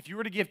 If you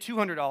were to give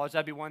 $200,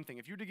 that'd be one thing.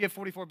 If you were to give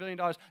 $44 billion,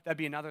 that'd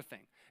be another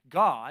thing.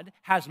 God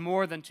has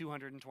more than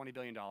 $220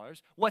 billion.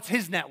 What's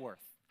his net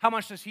worth? How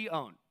much does he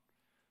own?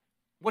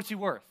 What's he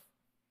worth?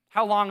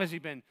 How long has he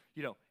been,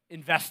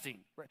 investing?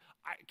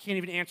 I can't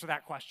even answer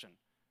that question.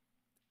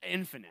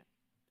 Infinite.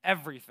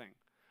 Everything.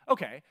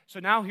 Okay, so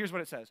now here's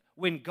what it says.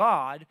 When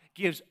God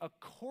gives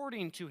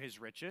according to his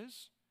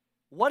riches,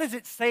 what is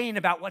it saying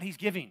about what he's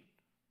giving?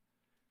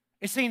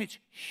 It's saying it's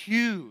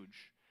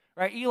huge,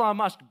 right? Elon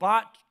Musk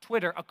bought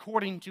Twitter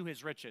according to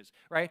his riches,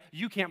 right?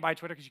 You can't buy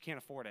Twitter because you can't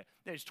afford it.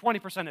 There's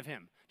 20% of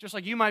him. Just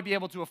like you might be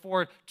able to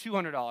afford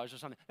 $200 or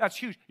something. That's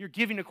huge. You're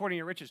giving according to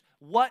your riches.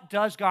 What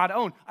does God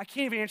own? I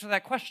can't even answer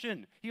that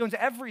question. He owns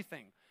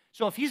everything.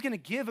 So if he's going to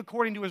give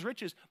according to his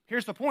riches,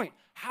 here's the point.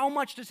 How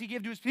much does he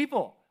give to his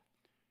people?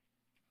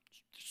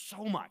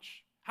 So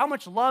much. How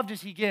much love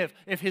does he give?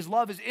 If his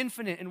love is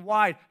infinite and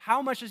wide,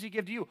 how much does he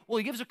give to you? Well,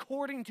 he gives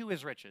according to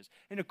his riches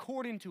and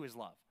according to his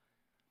love.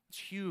 It's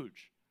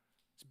huge.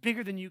 It's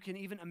bigger than you can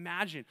even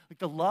imagine. Like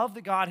the love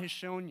that God has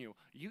shown you,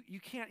 you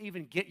can't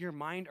even get your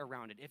mind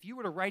around it. If you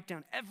were to write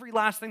down every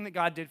last thing that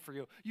God did for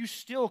you, you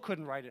still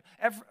couldn't write it.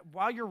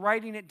 While you're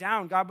writing it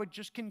down, God would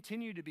just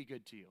continue to be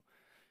good to you.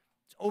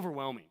 It's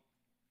overwhelming.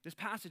 This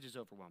passage is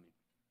overwhelming.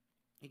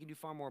 He can do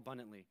far more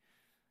abundantly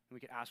than we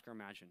could ask or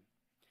imagine.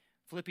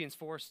 Philippians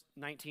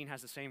 4:19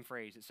 has the same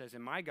phrase. It says,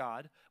 and my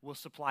God will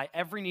supply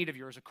every need of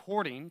yours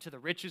according to the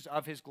riches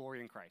of his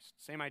glory in Christ.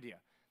 Same idea.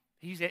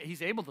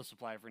 He's able to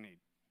supply every need.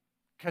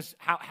 Because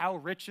how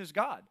rich is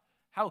God?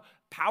 How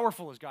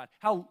powerful is God?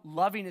 How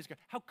loving is God?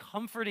 How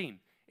comforting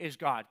is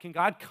God? Can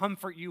God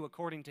comfort you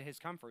according to his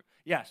comfort?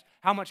 Yes.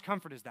 How much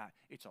comfort is that?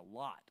 It's a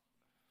lot.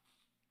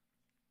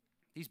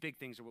 These big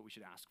things are what we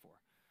should ask for.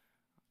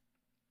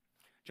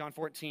 John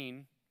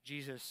 14,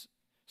 Jesus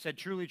said,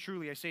 truly,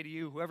 truly, I say to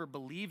you, whoever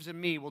believes in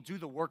me will do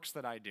the works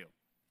that I do.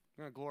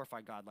 They're going to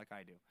glorify God like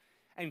I do.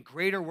 And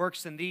greater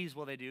works than these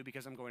will they do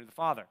because I'm going to the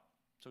Father.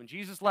 So when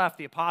Jesus left,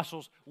 the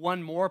apostles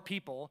won more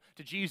people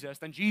to Jesus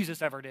than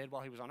Jesus ever did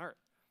while he was on earth.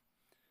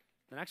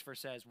 The next verse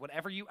says,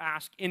 whatever you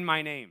ask in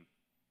my name,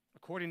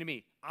 according to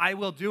me, I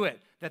will do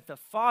it, that the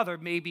Father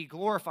may be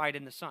glorified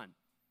in the Son.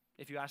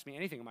 If you ask me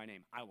anything in my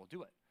name, I will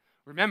do it.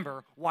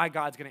 Remember why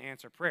God's going to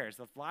answer prayers.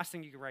 The last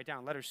thing you can write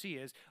down, letter C,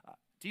 is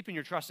deepen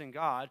your trust in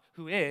God,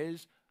 who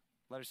is,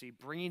 letter C,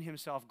 bringing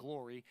himself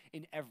glory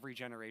in every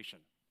generation.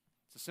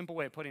 It's a simple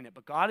way of putting it,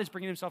 but God is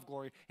bringing himself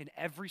glory in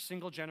every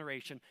single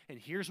generation, and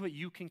here's what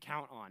you can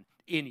count on.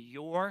 In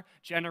your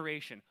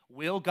generation,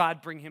 will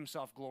God bring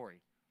himself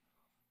glory?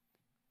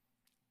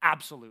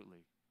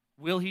 Absolutely.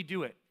 Will he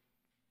do it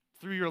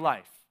through your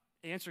life?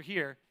 The answer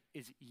here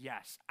is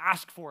yes.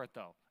 Ask for it,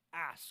 though.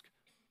 Ask,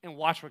 and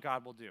watch what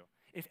God will do.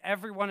 If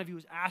every one of you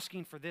is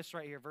asking for this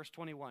right here, verse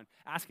 21,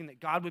 asking that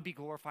God would be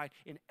glorified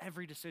in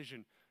every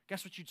decision,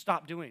 guess what you'd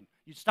stop doing?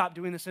 You'd stop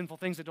doing the sinful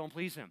things that don't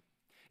please him.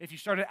 If you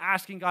started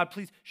asking God,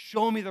 please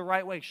show me the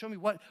right way. Show me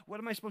what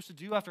am I supposed to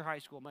do after high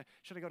school?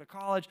 Should I go to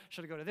college?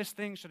 Should I go to this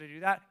thing? Should I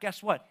do that?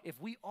 Guess what? If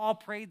we all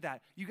prayed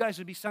that, you guys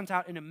would be sent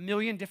out in a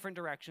million different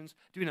directions,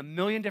 doing a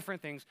million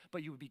different things,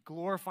 but you would be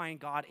glorifying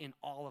God in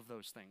all of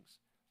those things.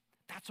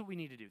 That's what we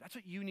need to do. That's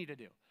what you need to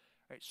do.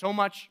 Right? So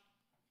much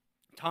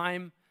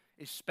time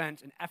is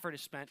spent and effort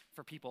is spent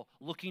for people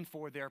looking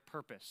for their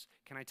purpose.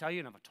 Can I tell you,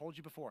 and I've told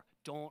you before,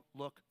 don't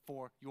look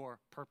for your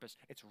purpose.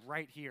 It's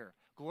right here.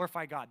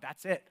 Glorify God.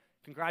 That's it.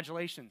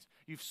 Congratulations.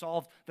 You've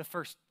solved the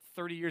first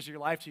 30 years of your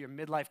life to your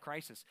midlife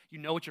crisis. You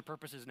know what your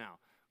purpose is now.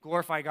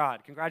 Glorify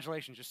God.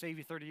 Congratulations. Just save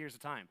you 30 years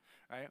of time,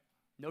 right?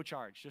 No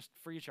charge, just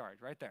free of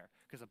charge right there,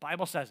 because the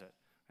Bible says it.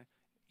 Right?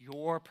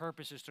 Your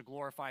purpose is to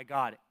glorify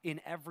God in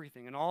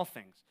everything, in all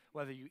things,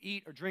 whether you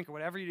eat or drink or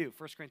whatever you do.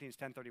 1 Corinthians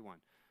 10:31.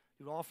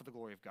 Do it all for the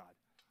glory of God.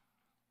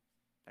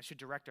 That should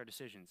direct our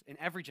decisions in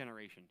every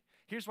generation.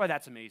 Here's why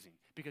that's amazing.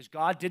 Because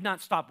God did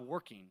not stop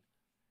working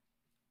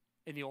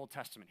in the Old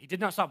Testament. He did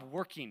not stop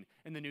working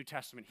in the New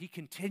Testament. He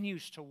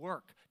continues to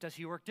work. Does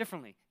he work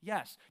differently?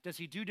 Yes. Does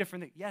he do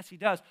different things? Yes, he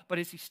does. But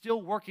is he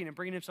still working and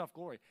bringing himself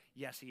glory?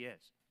 Yes, he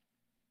is.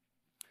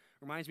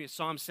 Reminds me of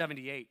Psalm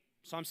 78.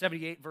 Psalm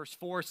 78 verse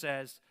 4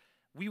 says,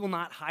 "We will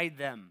not hide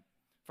them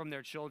from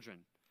their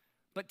children,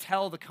 but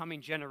tell the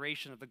coming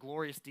generation of the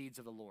glorious deeds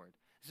of the Lord."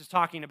 This is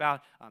talking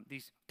about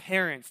these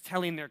parents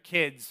telling their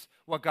kids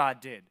what God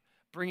did,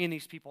 bringing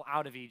these people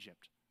out of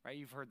Egypt. Right?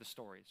 You've heard the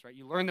stories, right?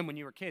 You learned them when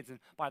you were kids. And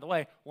by the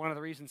way, one of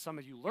the reasons some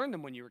of you learned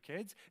them when you were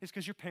kids is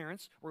because your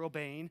parents were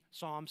obeying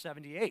Psalm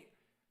 78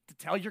 to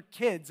tell your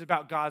kids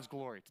about God's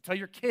glory, to tell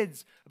your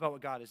kids about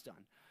what God has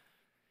done.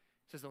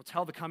 It says they'll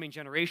tell the coming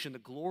generation the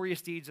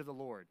glorious deeds of the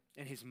Lord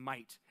and his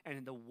might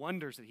and the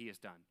wonders that he has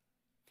done.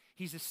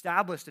 He's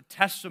established a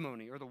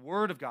testimony or the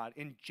word of God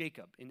in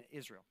Jacob, in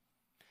Israel,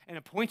 and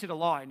appointed a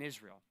law in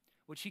Israel,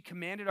 which he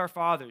commanded our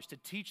fathers to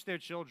teach their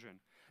children,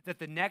 that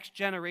the next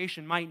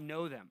generation might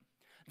know them,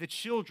 the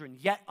children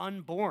yet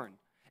unborn,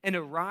 and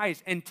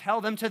arise and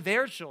tell them to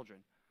their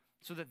children,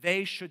 so that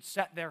they should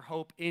set their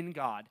hope in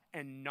God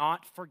and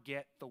not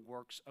forget the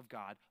works of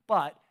God,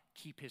 but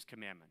keep his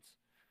commandments.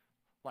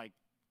 Like,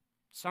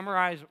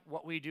 summarize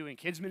what we do in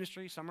kids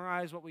ministry,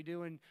 summarize what we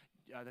do in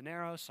the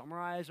Narrows,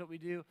 summarize what we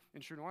do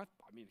in True North.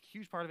 I mean, a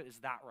huge part of it is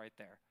that right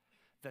there.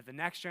 That the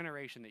next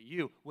generation, that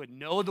you would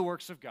know the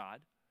works of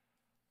God,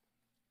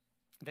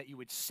 that you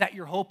would set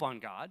your hope on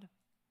God,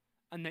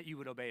 and that you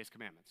would obey his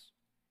commandments.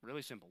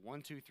 Really simple.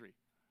 1, 2, 3.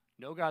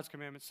 Know God's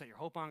commandments, set your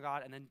hope on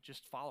God, and then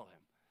just follow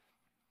him.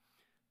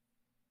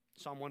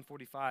 Psalm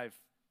 145,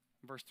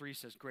 verse 3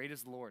 says, "Great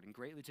is the Lord, and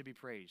greatly to be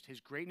praised. His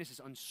greatness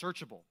is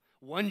unsearchable.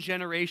 One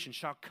generation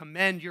shall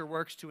commend your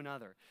works to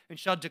another, and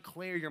shall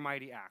declare your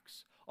mighty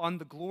acts. On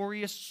the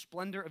glorious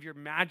splendor of your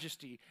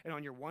majesty and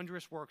on your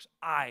wondrous works,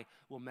 I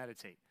will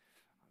meditate."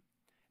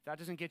 If that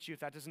doesn't get you, if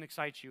that doesn't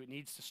excite you, it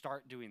needs to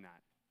start doing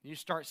that. You need to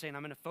start saying,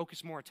 I'm going to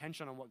focus more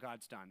attention on what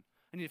God's done.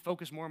 I need to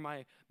focus more of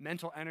my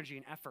mental energy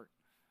and effort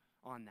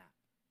on that.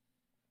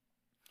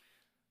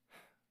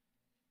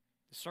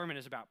 The sermon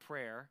is about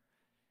prayer,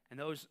 and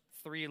those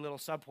 3 little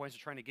subpoints are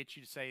trying to get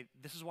you to say,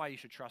 this is why you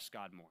should trust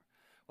God more.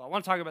 Well, I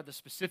want to talk about the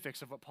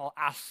specifics of what Paul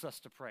asks us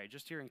to pray.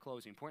 Just here in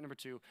closing, point number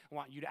 2, I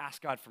want you to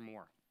ask God for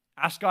more.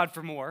 Ask God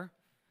for more.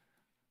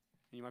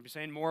 You might be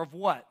saying, more of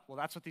what? Well,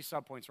 that's what these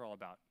subpoints are all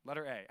about.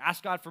 Letter A,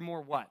 ask God for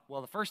more what?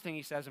 Well, the first thing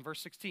he says in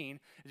verse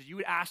 16 is that you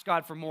would ask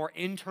God for more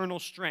internal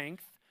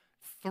strength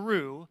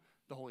through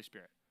the Holy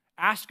Spirit.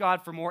 Ask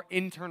God for more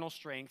internal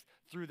strength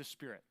through the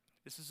Spirit.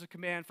 This is a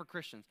command for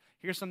Christians.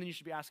 Here's something you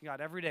should be asking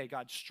God every day.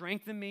 God,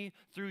 strengthen me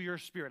through your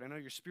Spirit. I know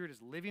your Spirit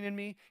is living in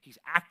me. He's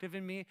active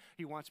in me.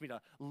 He wants me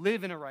to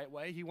live in a right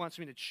way. He wants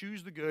me to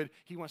choose the good.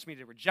 He wants me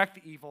to reject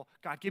the evil.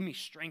 God, give me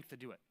strength to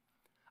do it.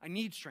 I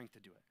need strength to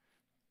do it.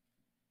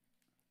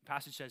 The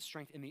passage says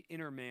strength in the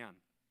inner man.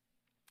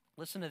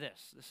 Listen to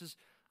this. This is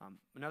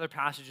another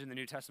passage in the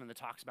New Testament that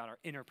talks about our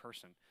inner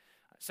person.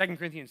 2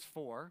 Corinthians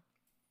 4,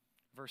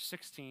 verse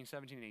 16,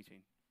 17, and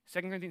 18.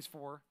 2 Corinthians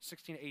 4,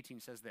 16 to 18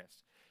 says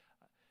this.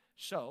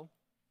 So,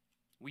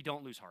 we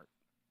don't lose heart.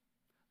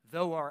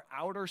 Though our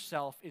outer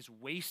self is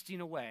wasting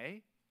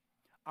away,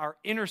 our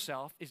inner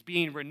self is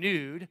being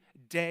renewed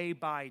day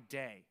by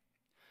day.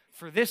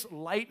 For this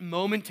light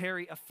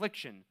momentary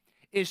affliction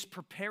is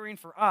preparing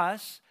for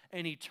us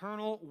an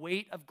eternal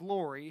weight of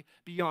glory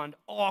beyond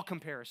all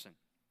comparison.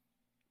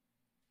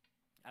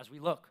 As we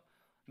look,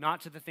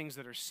 not to the things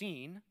that are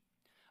seen,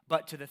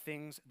 but to the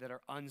things that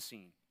are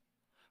unseen.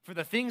 For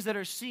the things that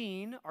are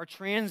seen are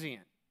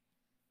transient,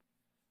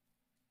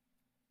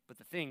 but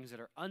the things that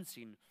are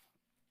unseen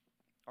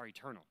are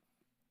eternal.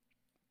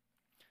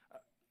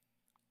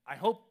 I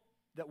hope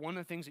that one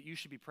of the things that you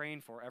should be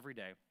praying for every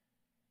day,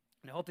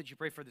 and I hope that you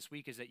pray for this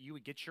week, is that you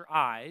would get your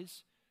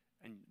eyes,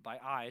 and by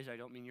eyes, I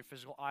don't mean your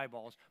physical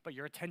eyeballs, but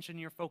your attention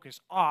and your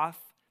focus off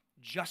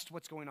just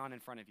what's going on in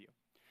front of you.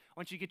 I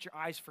want you to get your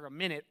eyes for a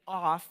minute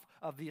off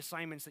of the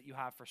assignments that you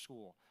have for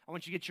school. I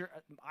want you to get your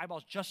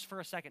eyeballs just for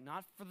a second,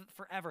 not for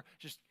forever.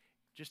 Just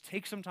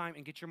take some time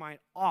and get your mind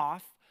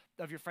off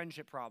of your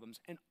friendship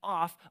problems and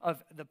off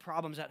of the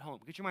problems at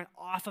home. Get your mind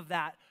off of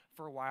that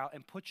for a while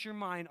and put your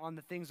mind on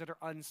the things that are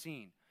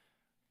unseen.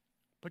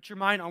 Put your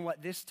mind on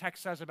what this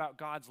text says about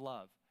God's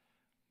love.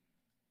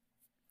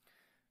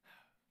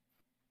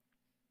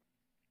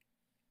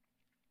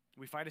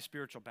 We fight a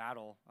spiritual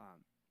battle.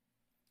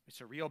 It's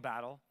a real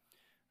battle.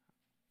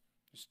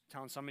 Just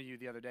telling some of you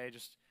the other day,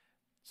 just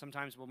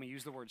sometimes when we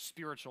use the word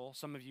spiritual,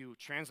 some of you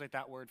translate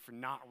that word for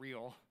not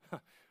real. The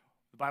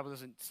Bible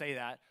doesn't say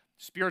that.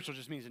 Spiritual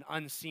just means an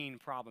unseen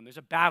problem. There's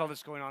a battle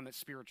that's going on that's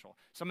spiritual.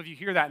 Some of you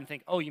hear that and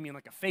think, oh, you mean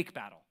like a fake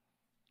battle.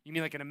 You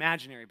mean like an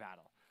imaginary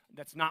battle.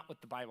 That's not what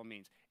the Bible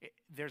means.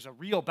 There's a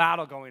real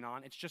battle going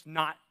on. It's just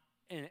not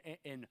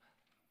in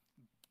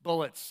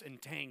bullets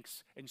and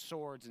tanks and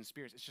swords and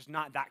spears. It's just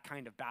not that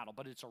kind of battle,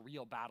 but it's a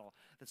real battle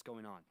that's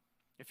going on.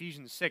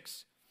 Ephesians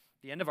 6,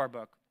 the end of our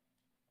book,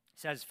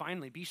 says,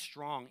 finally, be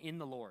strong in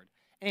the Lord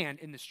and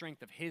in the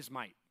strength of his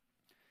might.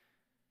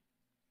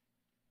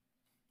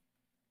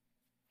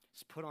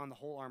 Just put on the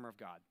whole armor of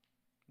God.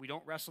 We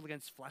don't wrestle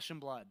against flesh and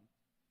blood,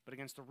 but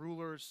against the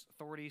rulers,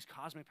 authorities,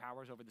 cosmic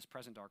powers over this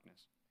present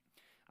darkness.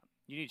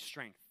 You need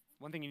strength.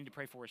 One thing you need to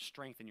pray for is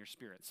strength in your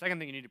spirit. Second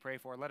thing you need to pray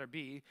for, letter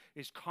B,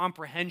 is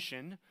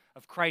comprehension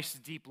of Christ's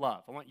deep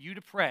love. I want you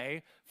to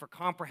pray for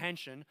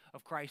comprehension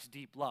of Christ's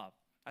deep love.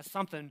 That's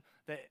something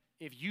that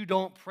if you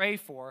don't pray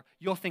for,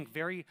 you'll think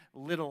very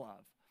little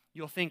of.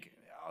 You'll think,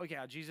 oh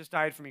yeah, Jesus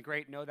died for me,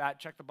 great, know that,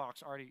 check the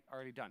box,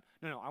 already done.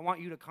 No, I want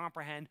you to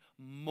comprehend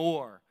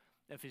more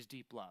of his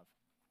deep love.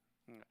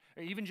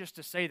 Or even just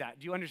to say that,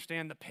 do you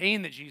understand the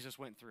pain that Jesus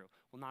went through?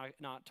 Well,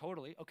 not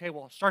totally. Okay,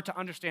 well, start to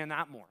understand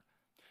that more.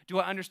 Do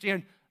I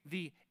understand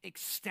the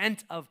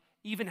extent of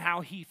even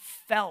how he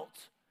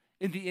felt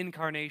in the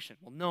incarnation?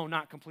 Well, no,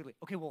 not completely.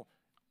 Okay, well,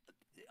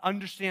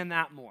 understand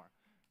that more.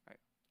 Right?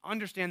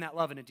 Understand that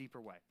love in a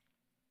deeper way.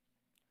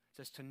 It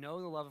says to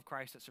know the love of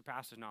Christ that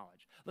surpasses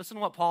knowledge. Listen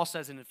to what Paul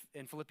says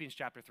in Philippians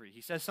chapter 3.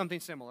 He says something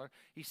similar.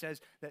 He says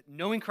that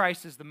knowing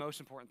Christ is the most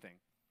important thing.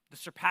 The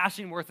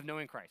surpassing worth of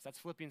knowing Christ. That's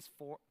Philippians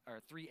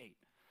 3:8.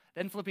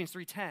 Then Philippians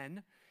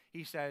 3:10,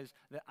 he says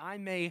that I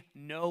may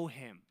know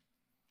him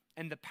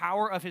and the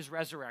power of his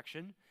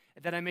resurrection,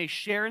 that I may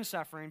share in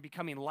suffering,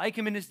 becoming like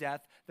him in his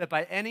death, that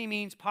by any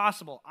means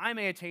possible I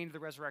may attain to the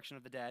resurrection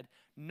of the dead.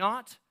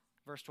 Not,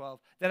 verse 12,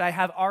 that I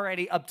have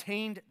already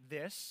obtained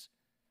this,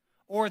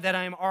 or that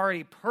I am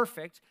already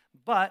perfect,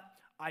 but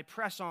I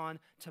press on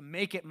to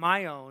make it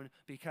my own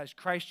because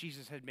Christ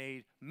Jesus had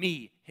made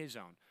me his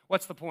own.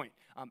 What's the point?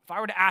 If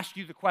I were to ask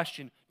you the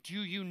question,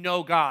 do you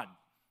know God?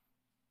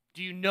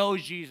 Do you know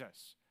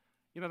Jesus?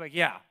 You might be like,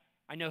 yeah,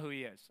 I know who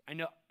he is. I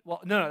know.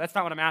 Well, no, that's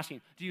not what I'm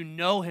asking. Do you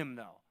know him,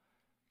 though?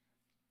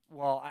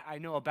 Well, I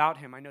know about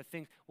him. I know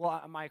things. Well,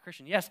 am I a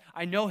Christian? Yes,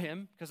 I know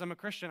him because I'm a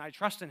Christian. I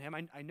trust in him.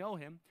 I know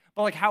him.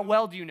 But like, how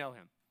well do you know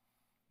him?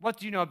 What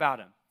do you know about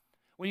him?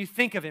 When you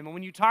think of him and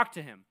when you talk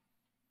to him,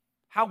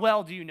 how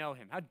well do you know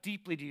him? How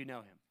deeply do you know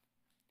him?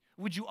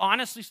 Would you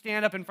honestly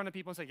stand up in front of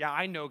people and say, yeah,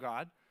 I know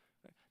God?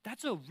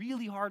 That's a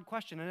really hard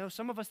question. I know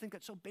some of us think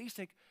that's so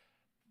basic,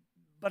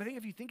 but I think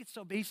if you think it's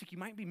so basic, you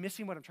might be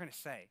missing what I'm trying to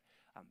say.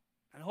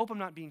 I hope I'm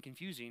not being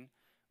confusing,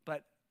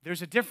 but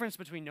there's a difference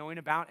between knowing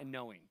about and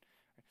knowing.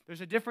 There's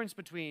a difference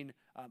between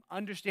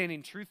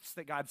understanding truths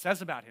that God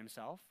says about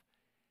himself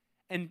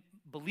and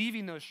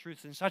believing those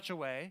truths in such a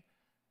way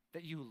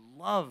that you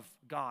love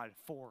God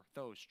for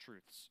those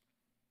truths.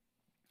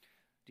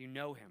 Do you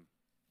know him?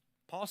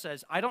 Paul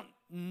says, I don't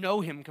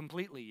know him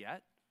completely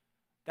yet.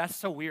 That's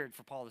so weird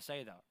for Paul to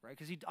say, though, right?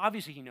 Because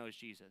obviously he knows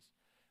Jesus.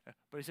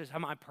 But he says,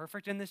 am I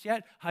perfect in this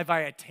yet? Have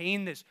I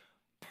attained this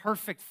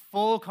perfect,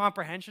 full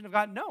comprehension of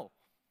God? No,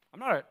 I'm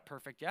not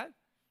perfect yet.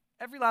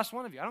 Every last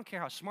one of you, I don't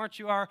care how smart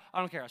you are, I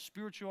don't care how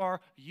spiritual you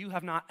are, you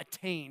have not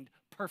attained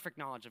perfect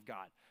knowledge of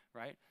God,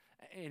 right?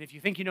 And if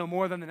you think you know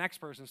more than the next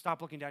person,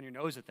 stop looking down your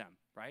nose at them,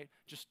 right?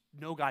 Just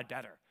know God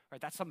better,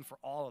 right? That's something for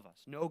all of us.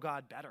 Know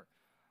God better.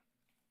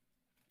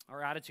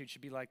 Our attitude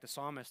should be like the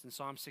psalmist in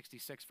Psalm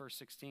 66, verse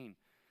 16.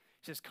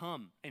 He says,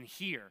 come and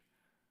hear,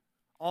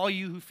 all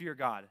you who fear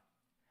God,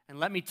 and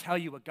let me tell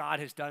you what God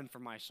has done for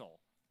my soul.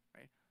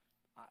 Right?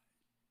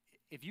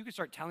 If you could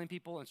start telling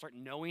people and start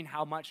knowing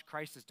how much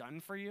Christ has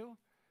done for you,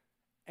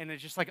 and it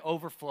just like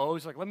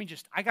overflows, like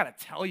I got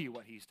to tell you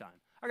what he's done.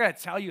 I got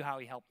to tell you how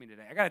he helped me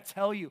today. I got to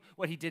tell you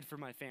what he did for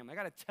my family. I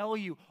got to tell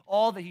you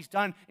all that he's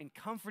done in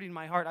comforting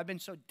my heart. I've been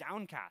so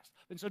downcast,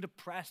 been so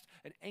depressed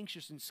and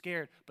anxious and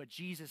scared, but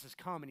Jesus has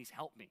come and he's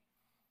helped me.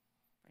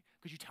 Right?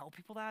 Could you tell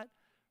people that?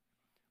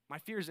 My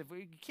fear is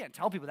you can't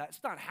tell people that,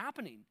 it's not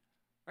happening.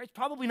 Right? It's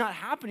probably not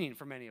happening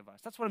for many of us.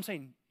 That's what I'm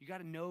saying. You got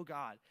to know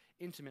God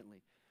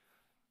intimately.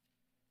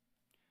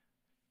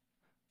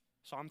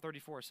 Psalm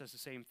 34 says the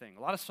same thing.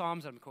 A lot of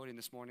Psalms I'm quoting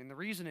this morning. The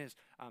reason is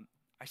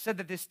I said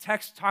that this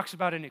text talks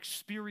about an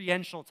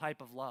experiential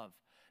type of love,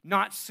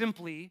 not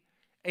simply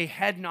a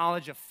head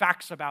knowledge of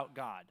facts about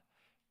God,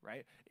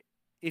 right?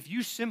 If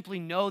you simply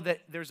know that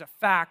there's a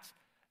fact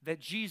that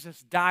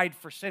Jesus died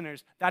for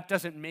sinners, that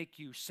doesn't make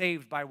you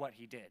saved by what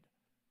he did.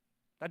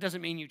 That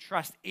doesn't mean you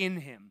trust in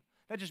him.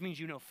 That just means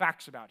you know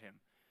facts about him.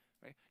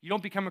 Right? You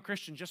don't become a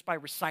Christian just by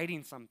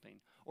reciting something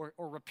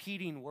or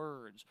repeating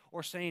words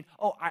or saying,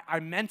 oh,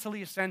 I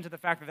mentally ascend to the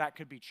fact that that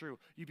could be true.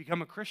 You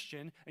become a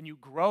Christian and you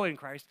grow in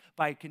Christ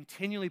by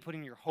continually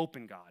putting your hope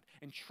in God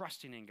and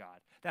trusting in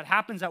God. That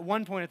happens at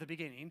one point at the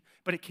beginning,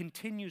 but it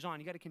continues on.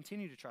 You got to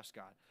continue to trust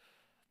God.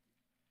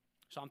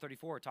 Psalm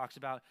 34 talks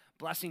about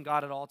blessing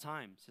God at all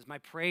times. It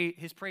says,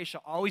 his praise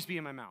shall always be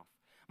in my mouth.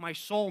 My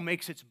soul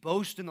makes its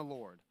boast in the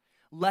Lord.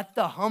 Let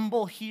the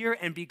humble hear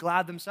and be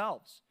glad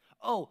themselves.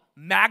 Oh,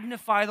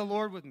 magnify the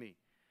Lord with me.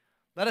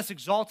 Let us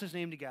exalt his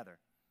name together.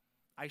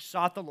 I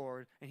sought the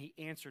Lord, and he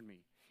answered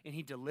me, and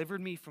he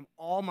delivered me from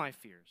all my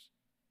fears.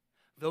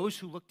 Those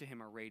who look to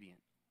him are radiant.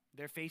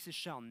 Their faces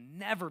shall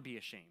never be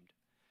ashamed.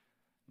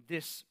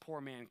 This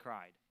poor man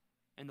cried,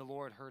 and the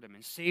Lord heard him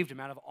and saved him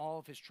out of all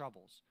of his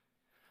troubles.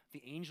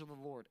 The angel of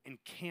the Lord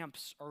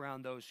encamps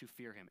around those who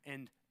fear him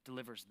and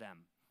delivers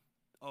them.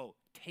 Oh,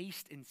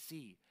 taste and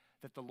see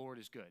that the Lord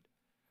is good.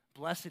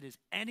 Blessed is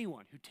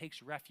anyone who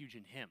takes refuge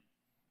in him.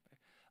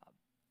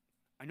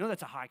 I know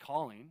that's a high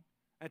calling.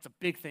 That's a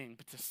big thing,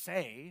 but to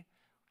say,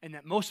 and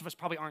that most of us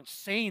probably aren't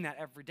saying that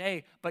every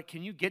day, but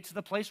can you get to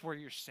the place where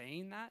you're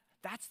saying that?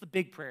 That's the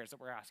big prayers that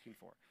we're asking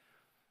for.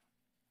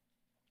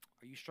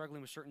 Are you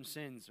struggling with certain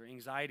sins or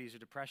anxieties or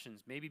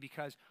depressions? Maybe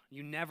because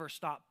you never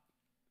stop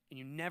and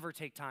you never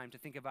take time to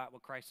think about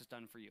what Christ has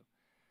done for you.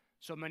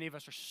 So many of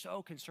us are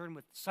so concerned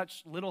with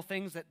such little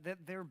things that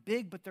they're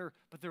big, but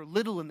they're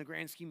little in the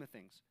grand scheme of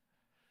things.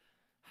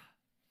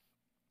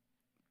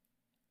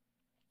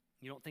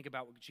 You don't think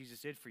about what Jesus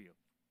did for you.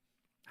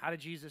 How did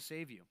Jesus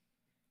save you?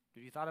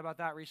 Have you thought about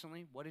that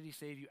recently? What did he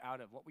save you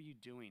out of? What were you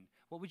doing?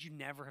 What would you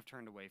never have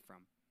turned away from?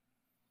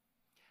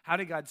 How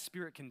did God's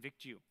Spirit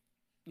convict you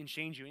and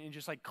change you? And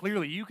just like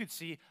clearly you could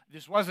see,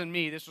 this wasn't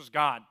me, this was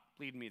God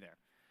leading me there.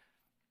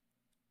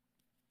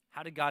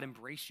 How did God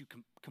embrace you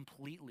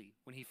completely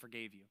when he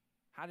forgave you?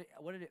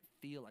 What did it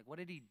feel like? What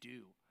did he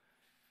do?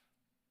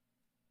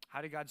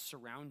 How did God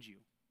surround you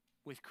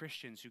with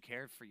Christians who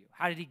cared for you?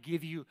 How did he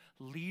give you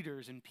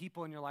leaders and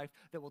people in your life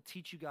that will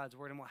teach you God's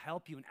word and will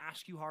help you and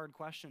ask you hard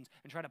questions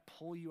and try to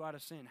pull you out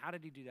of sin? How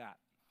did he do that?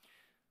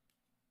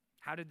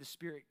 How did the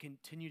Spirit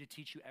continue to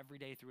teach you every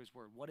day through his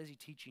word? What is he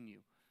teaching you?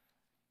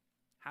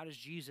 How does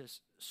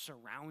Jesus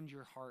surround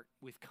your heart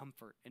with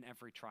comfort in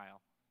every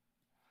trial?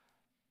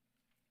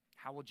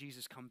 How will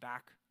Jesus come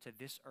back to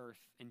this earth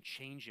and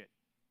change it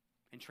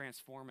and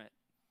transform it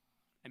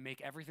and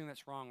make everything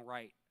that's wrong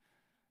right?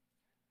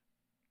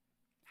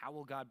 How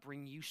will God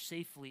bring you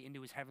safely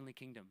into his heavenly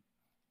kingdom?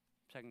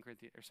 2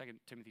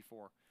 Timothy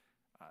 4.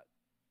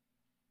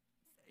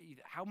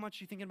 How much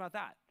are you thinking about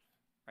that?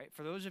 Right?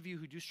 For those of you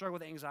who do struggle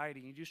with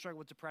anxiety, and you do struggle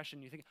with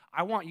depression, you think,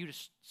 I want you to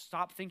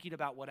stop thinking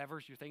about whatever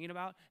you're thinking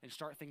about and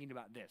start thinking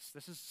about this.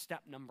 This is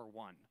step number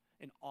one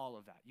in all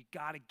of that. You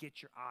got to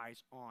get your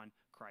eyes on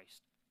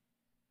Christ.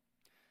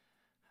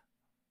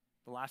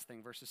 The last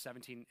thing, verses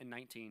 17 and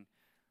 19,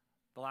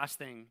 the last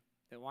thing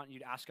that I want you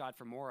to ask God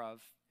for more of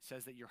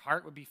says that your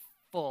heart would be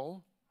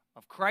full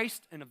of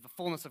Christ and of the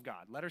fullness of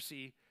God. Letter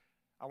C,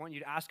 I want you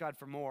to ask God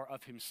for more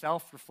of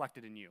himself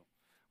reflected in you.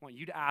 I want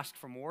you to ask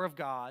for more of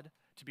God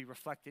to be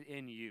reflected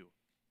in you.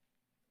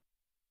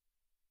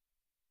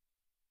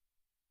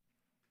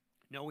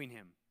 Knowing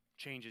him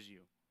changes you.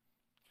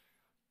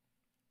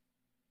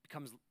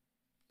 Becomes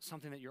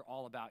something that you're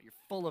all about. You're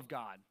full of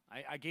God.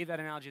 I gave that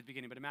analogy at the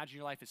beginning, but imagine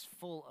your life is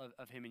full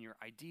of him in your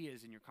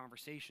ideas and your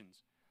conversations.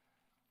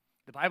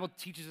 The Bible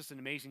teaches us an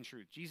amazing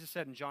truth. Jesus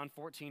said in John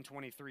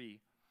 14:23,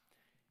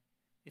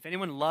 if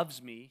anyone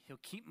loves me, he'll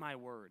keep my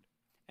word,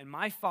 and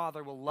my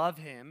Father will love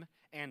him,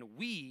 and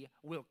we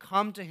will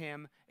come to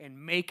him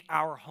and make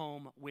our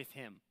home with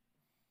him.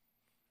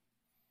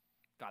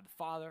 God the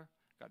Father,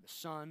 God the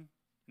Son,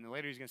 and then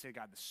later he's going to say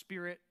God the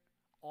Spirit,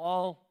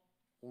 all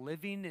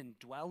living and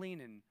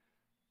dwelling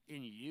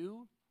in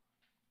you.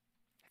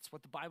 That's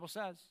what the Bible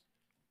says,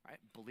 right?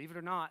 Believe it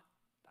or not,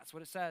 that's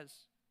what it says.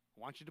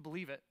 I want you to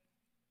believe it.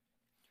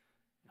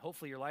 And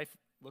hopefully your life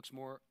looks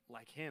more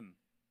like him.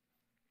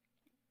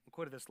 We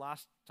quoted this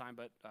last time,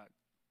 but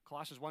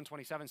Colossians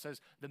 1:27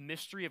 says, the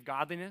mystery of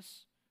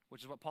godliness,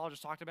 which is what Paul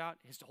just talked about.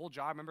 His whole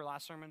job, remember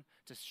last sermon,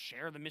 to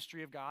share the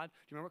mystery of God. Do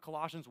you remember what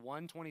Colossians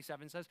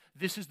 1:27 says?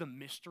 This is the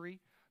mystery,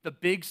 the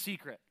big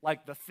secret,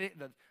 like the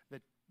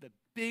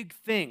big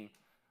thing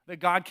that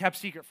God kept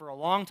secret for a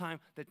long time,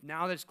 that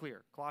now that it's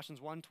clear. Colossians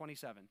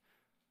 1:27.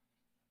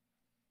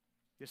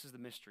 This is the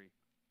mystery,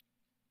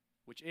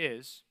 which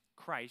is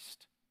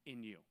Christ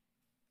in you,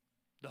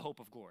 the hope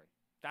of glory.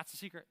 That's the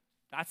secret.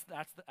 That's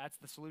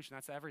the solution.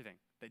 That's everything.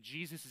 That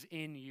Jesus is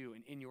in you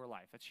and in your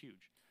life. That's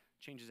huge.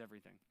 Changes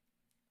everything.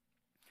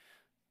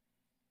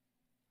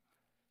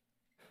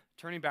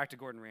 Turning back to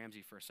Gordon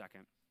Ramsay for a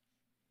second.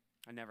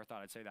 I never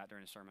thought I'd say that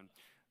during a sermon.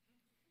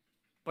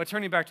 But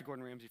turning back to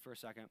Gordon Ramsay for a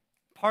second.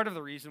 Part of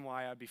the reason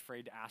why I'd be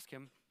afraid to ask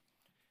him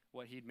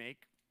what he'd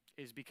make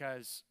is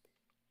because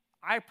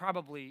I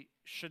probably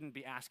shouldn't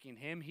be asking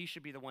him. He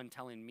should be the one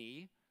telling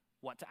me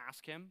what to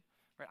ask him.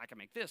 Right? I can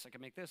make this, I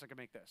can make this, I can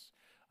make this.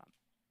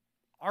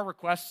 Our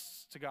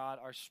requests to God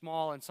are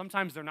small, and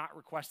sometimes they're not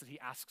requests that he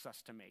asks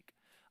us to make.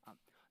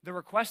 The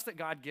requests that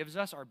God gives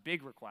us are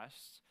big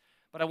requests,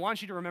 but I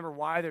want you to remember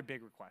why they're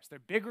big requests. They're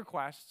big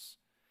requests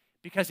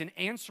because in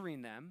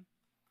answering them,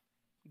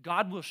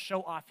 God will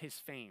show off his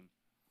fame.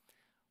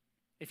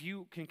 If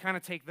you can kind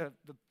of take the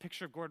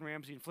picture of Gordon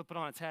Ramsay and flip it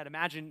on its head,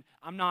 imagine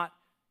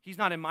he's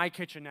not in my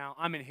kitchen now,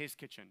 I'm in his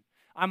kitchen.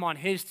 I'm on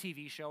his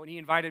TV show, and he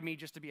invited me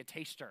just to be a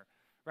taster,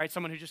 right?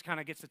 Someone who just kind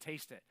of gets to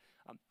taste it.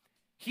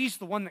 He's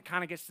the one that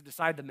kind of gets to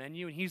decide the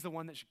menu, and he's the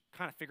one that should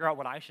kind of figure out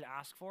what I should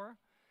ask for.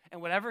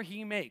 And whatever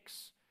he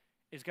makes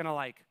is going to,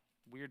 like,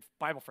 weird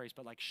Bible phrase,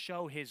 but like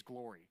show his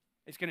glory.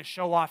 It's going to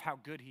show off how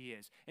good he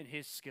is and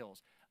his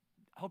skills.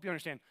 I hope you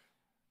understand.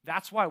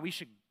 That's why we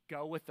should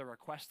go with the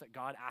request that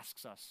God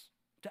asks us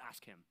to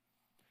ask him.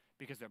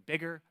 Because they're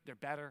bigger, they're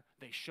better,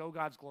 they show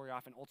God's glory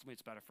off, and ultimately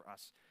it's better for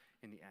us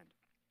in the end.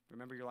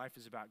 Remember, your life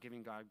is about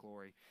giving God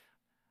glory.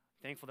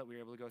 Thankful that we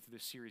were able to go through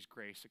this series,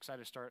 Grace.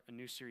 Excited to start a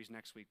new series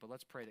next week, but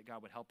let's pray that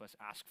God would help us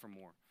ask for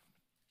more.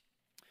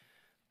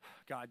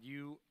 God,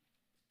 you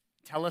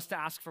tell us to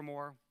ask for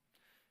more.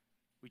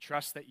 We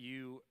trust that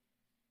you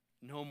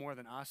know more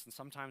than us, and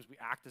sometimes we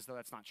act as though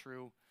that's not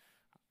true.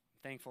 I'm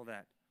thankful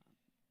that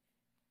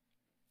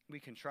we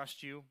can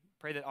trust you.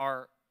 Pray that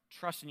our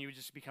trust in you would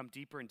just become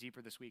deeper and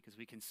deeper this week as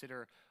we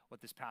consider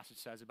what this passage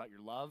says about your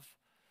love,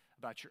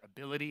 about your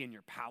ability and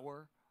your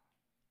power.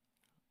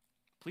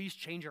 Please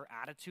change our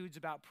attitudes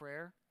about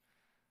prayer.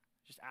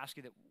 Just ask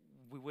you that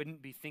we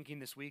wouldn't be thinking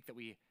this week that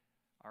we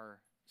are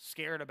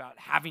scared about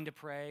having to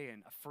pray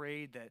and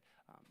afraid that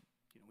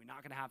we're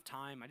not going to have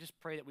time. I just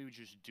pray that we would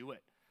just do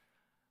it.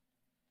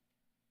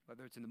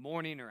 Whether it's in the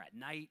morning or at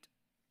night,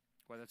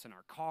 whether it's in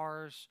our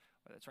cars,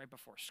 whether it's right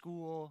before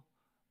school,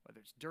 whether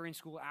it's during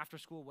school, after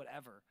school,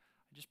 whatever.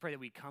 I just pray that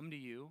we come to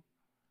you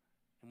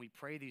and we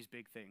pray these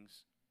big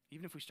things.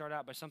 Even if we start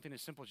out by something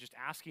as simple as just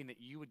asking that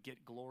you would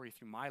get glory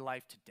through my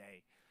life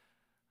today.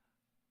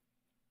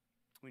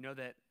 We know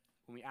that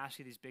when we ask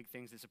you these big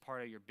things, it's a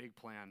part of your big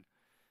plan. I'm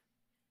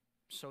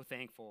so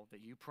thankful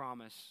that you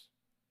promise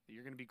that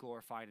you're going to be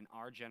glorified in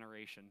our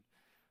generation.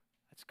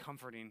 That's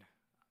comforting.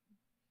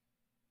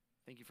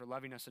 Thank you for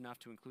loving us enough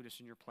to include us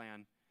in your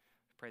plan.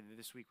 I pray that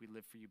this week we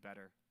live for you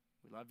better.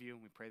 We love you,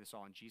 and we pray this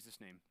all in Jesus'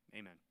 name.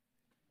 Amen.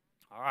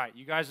 All right,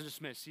 you guys are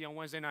dismissed. See you on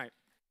Wednesday night.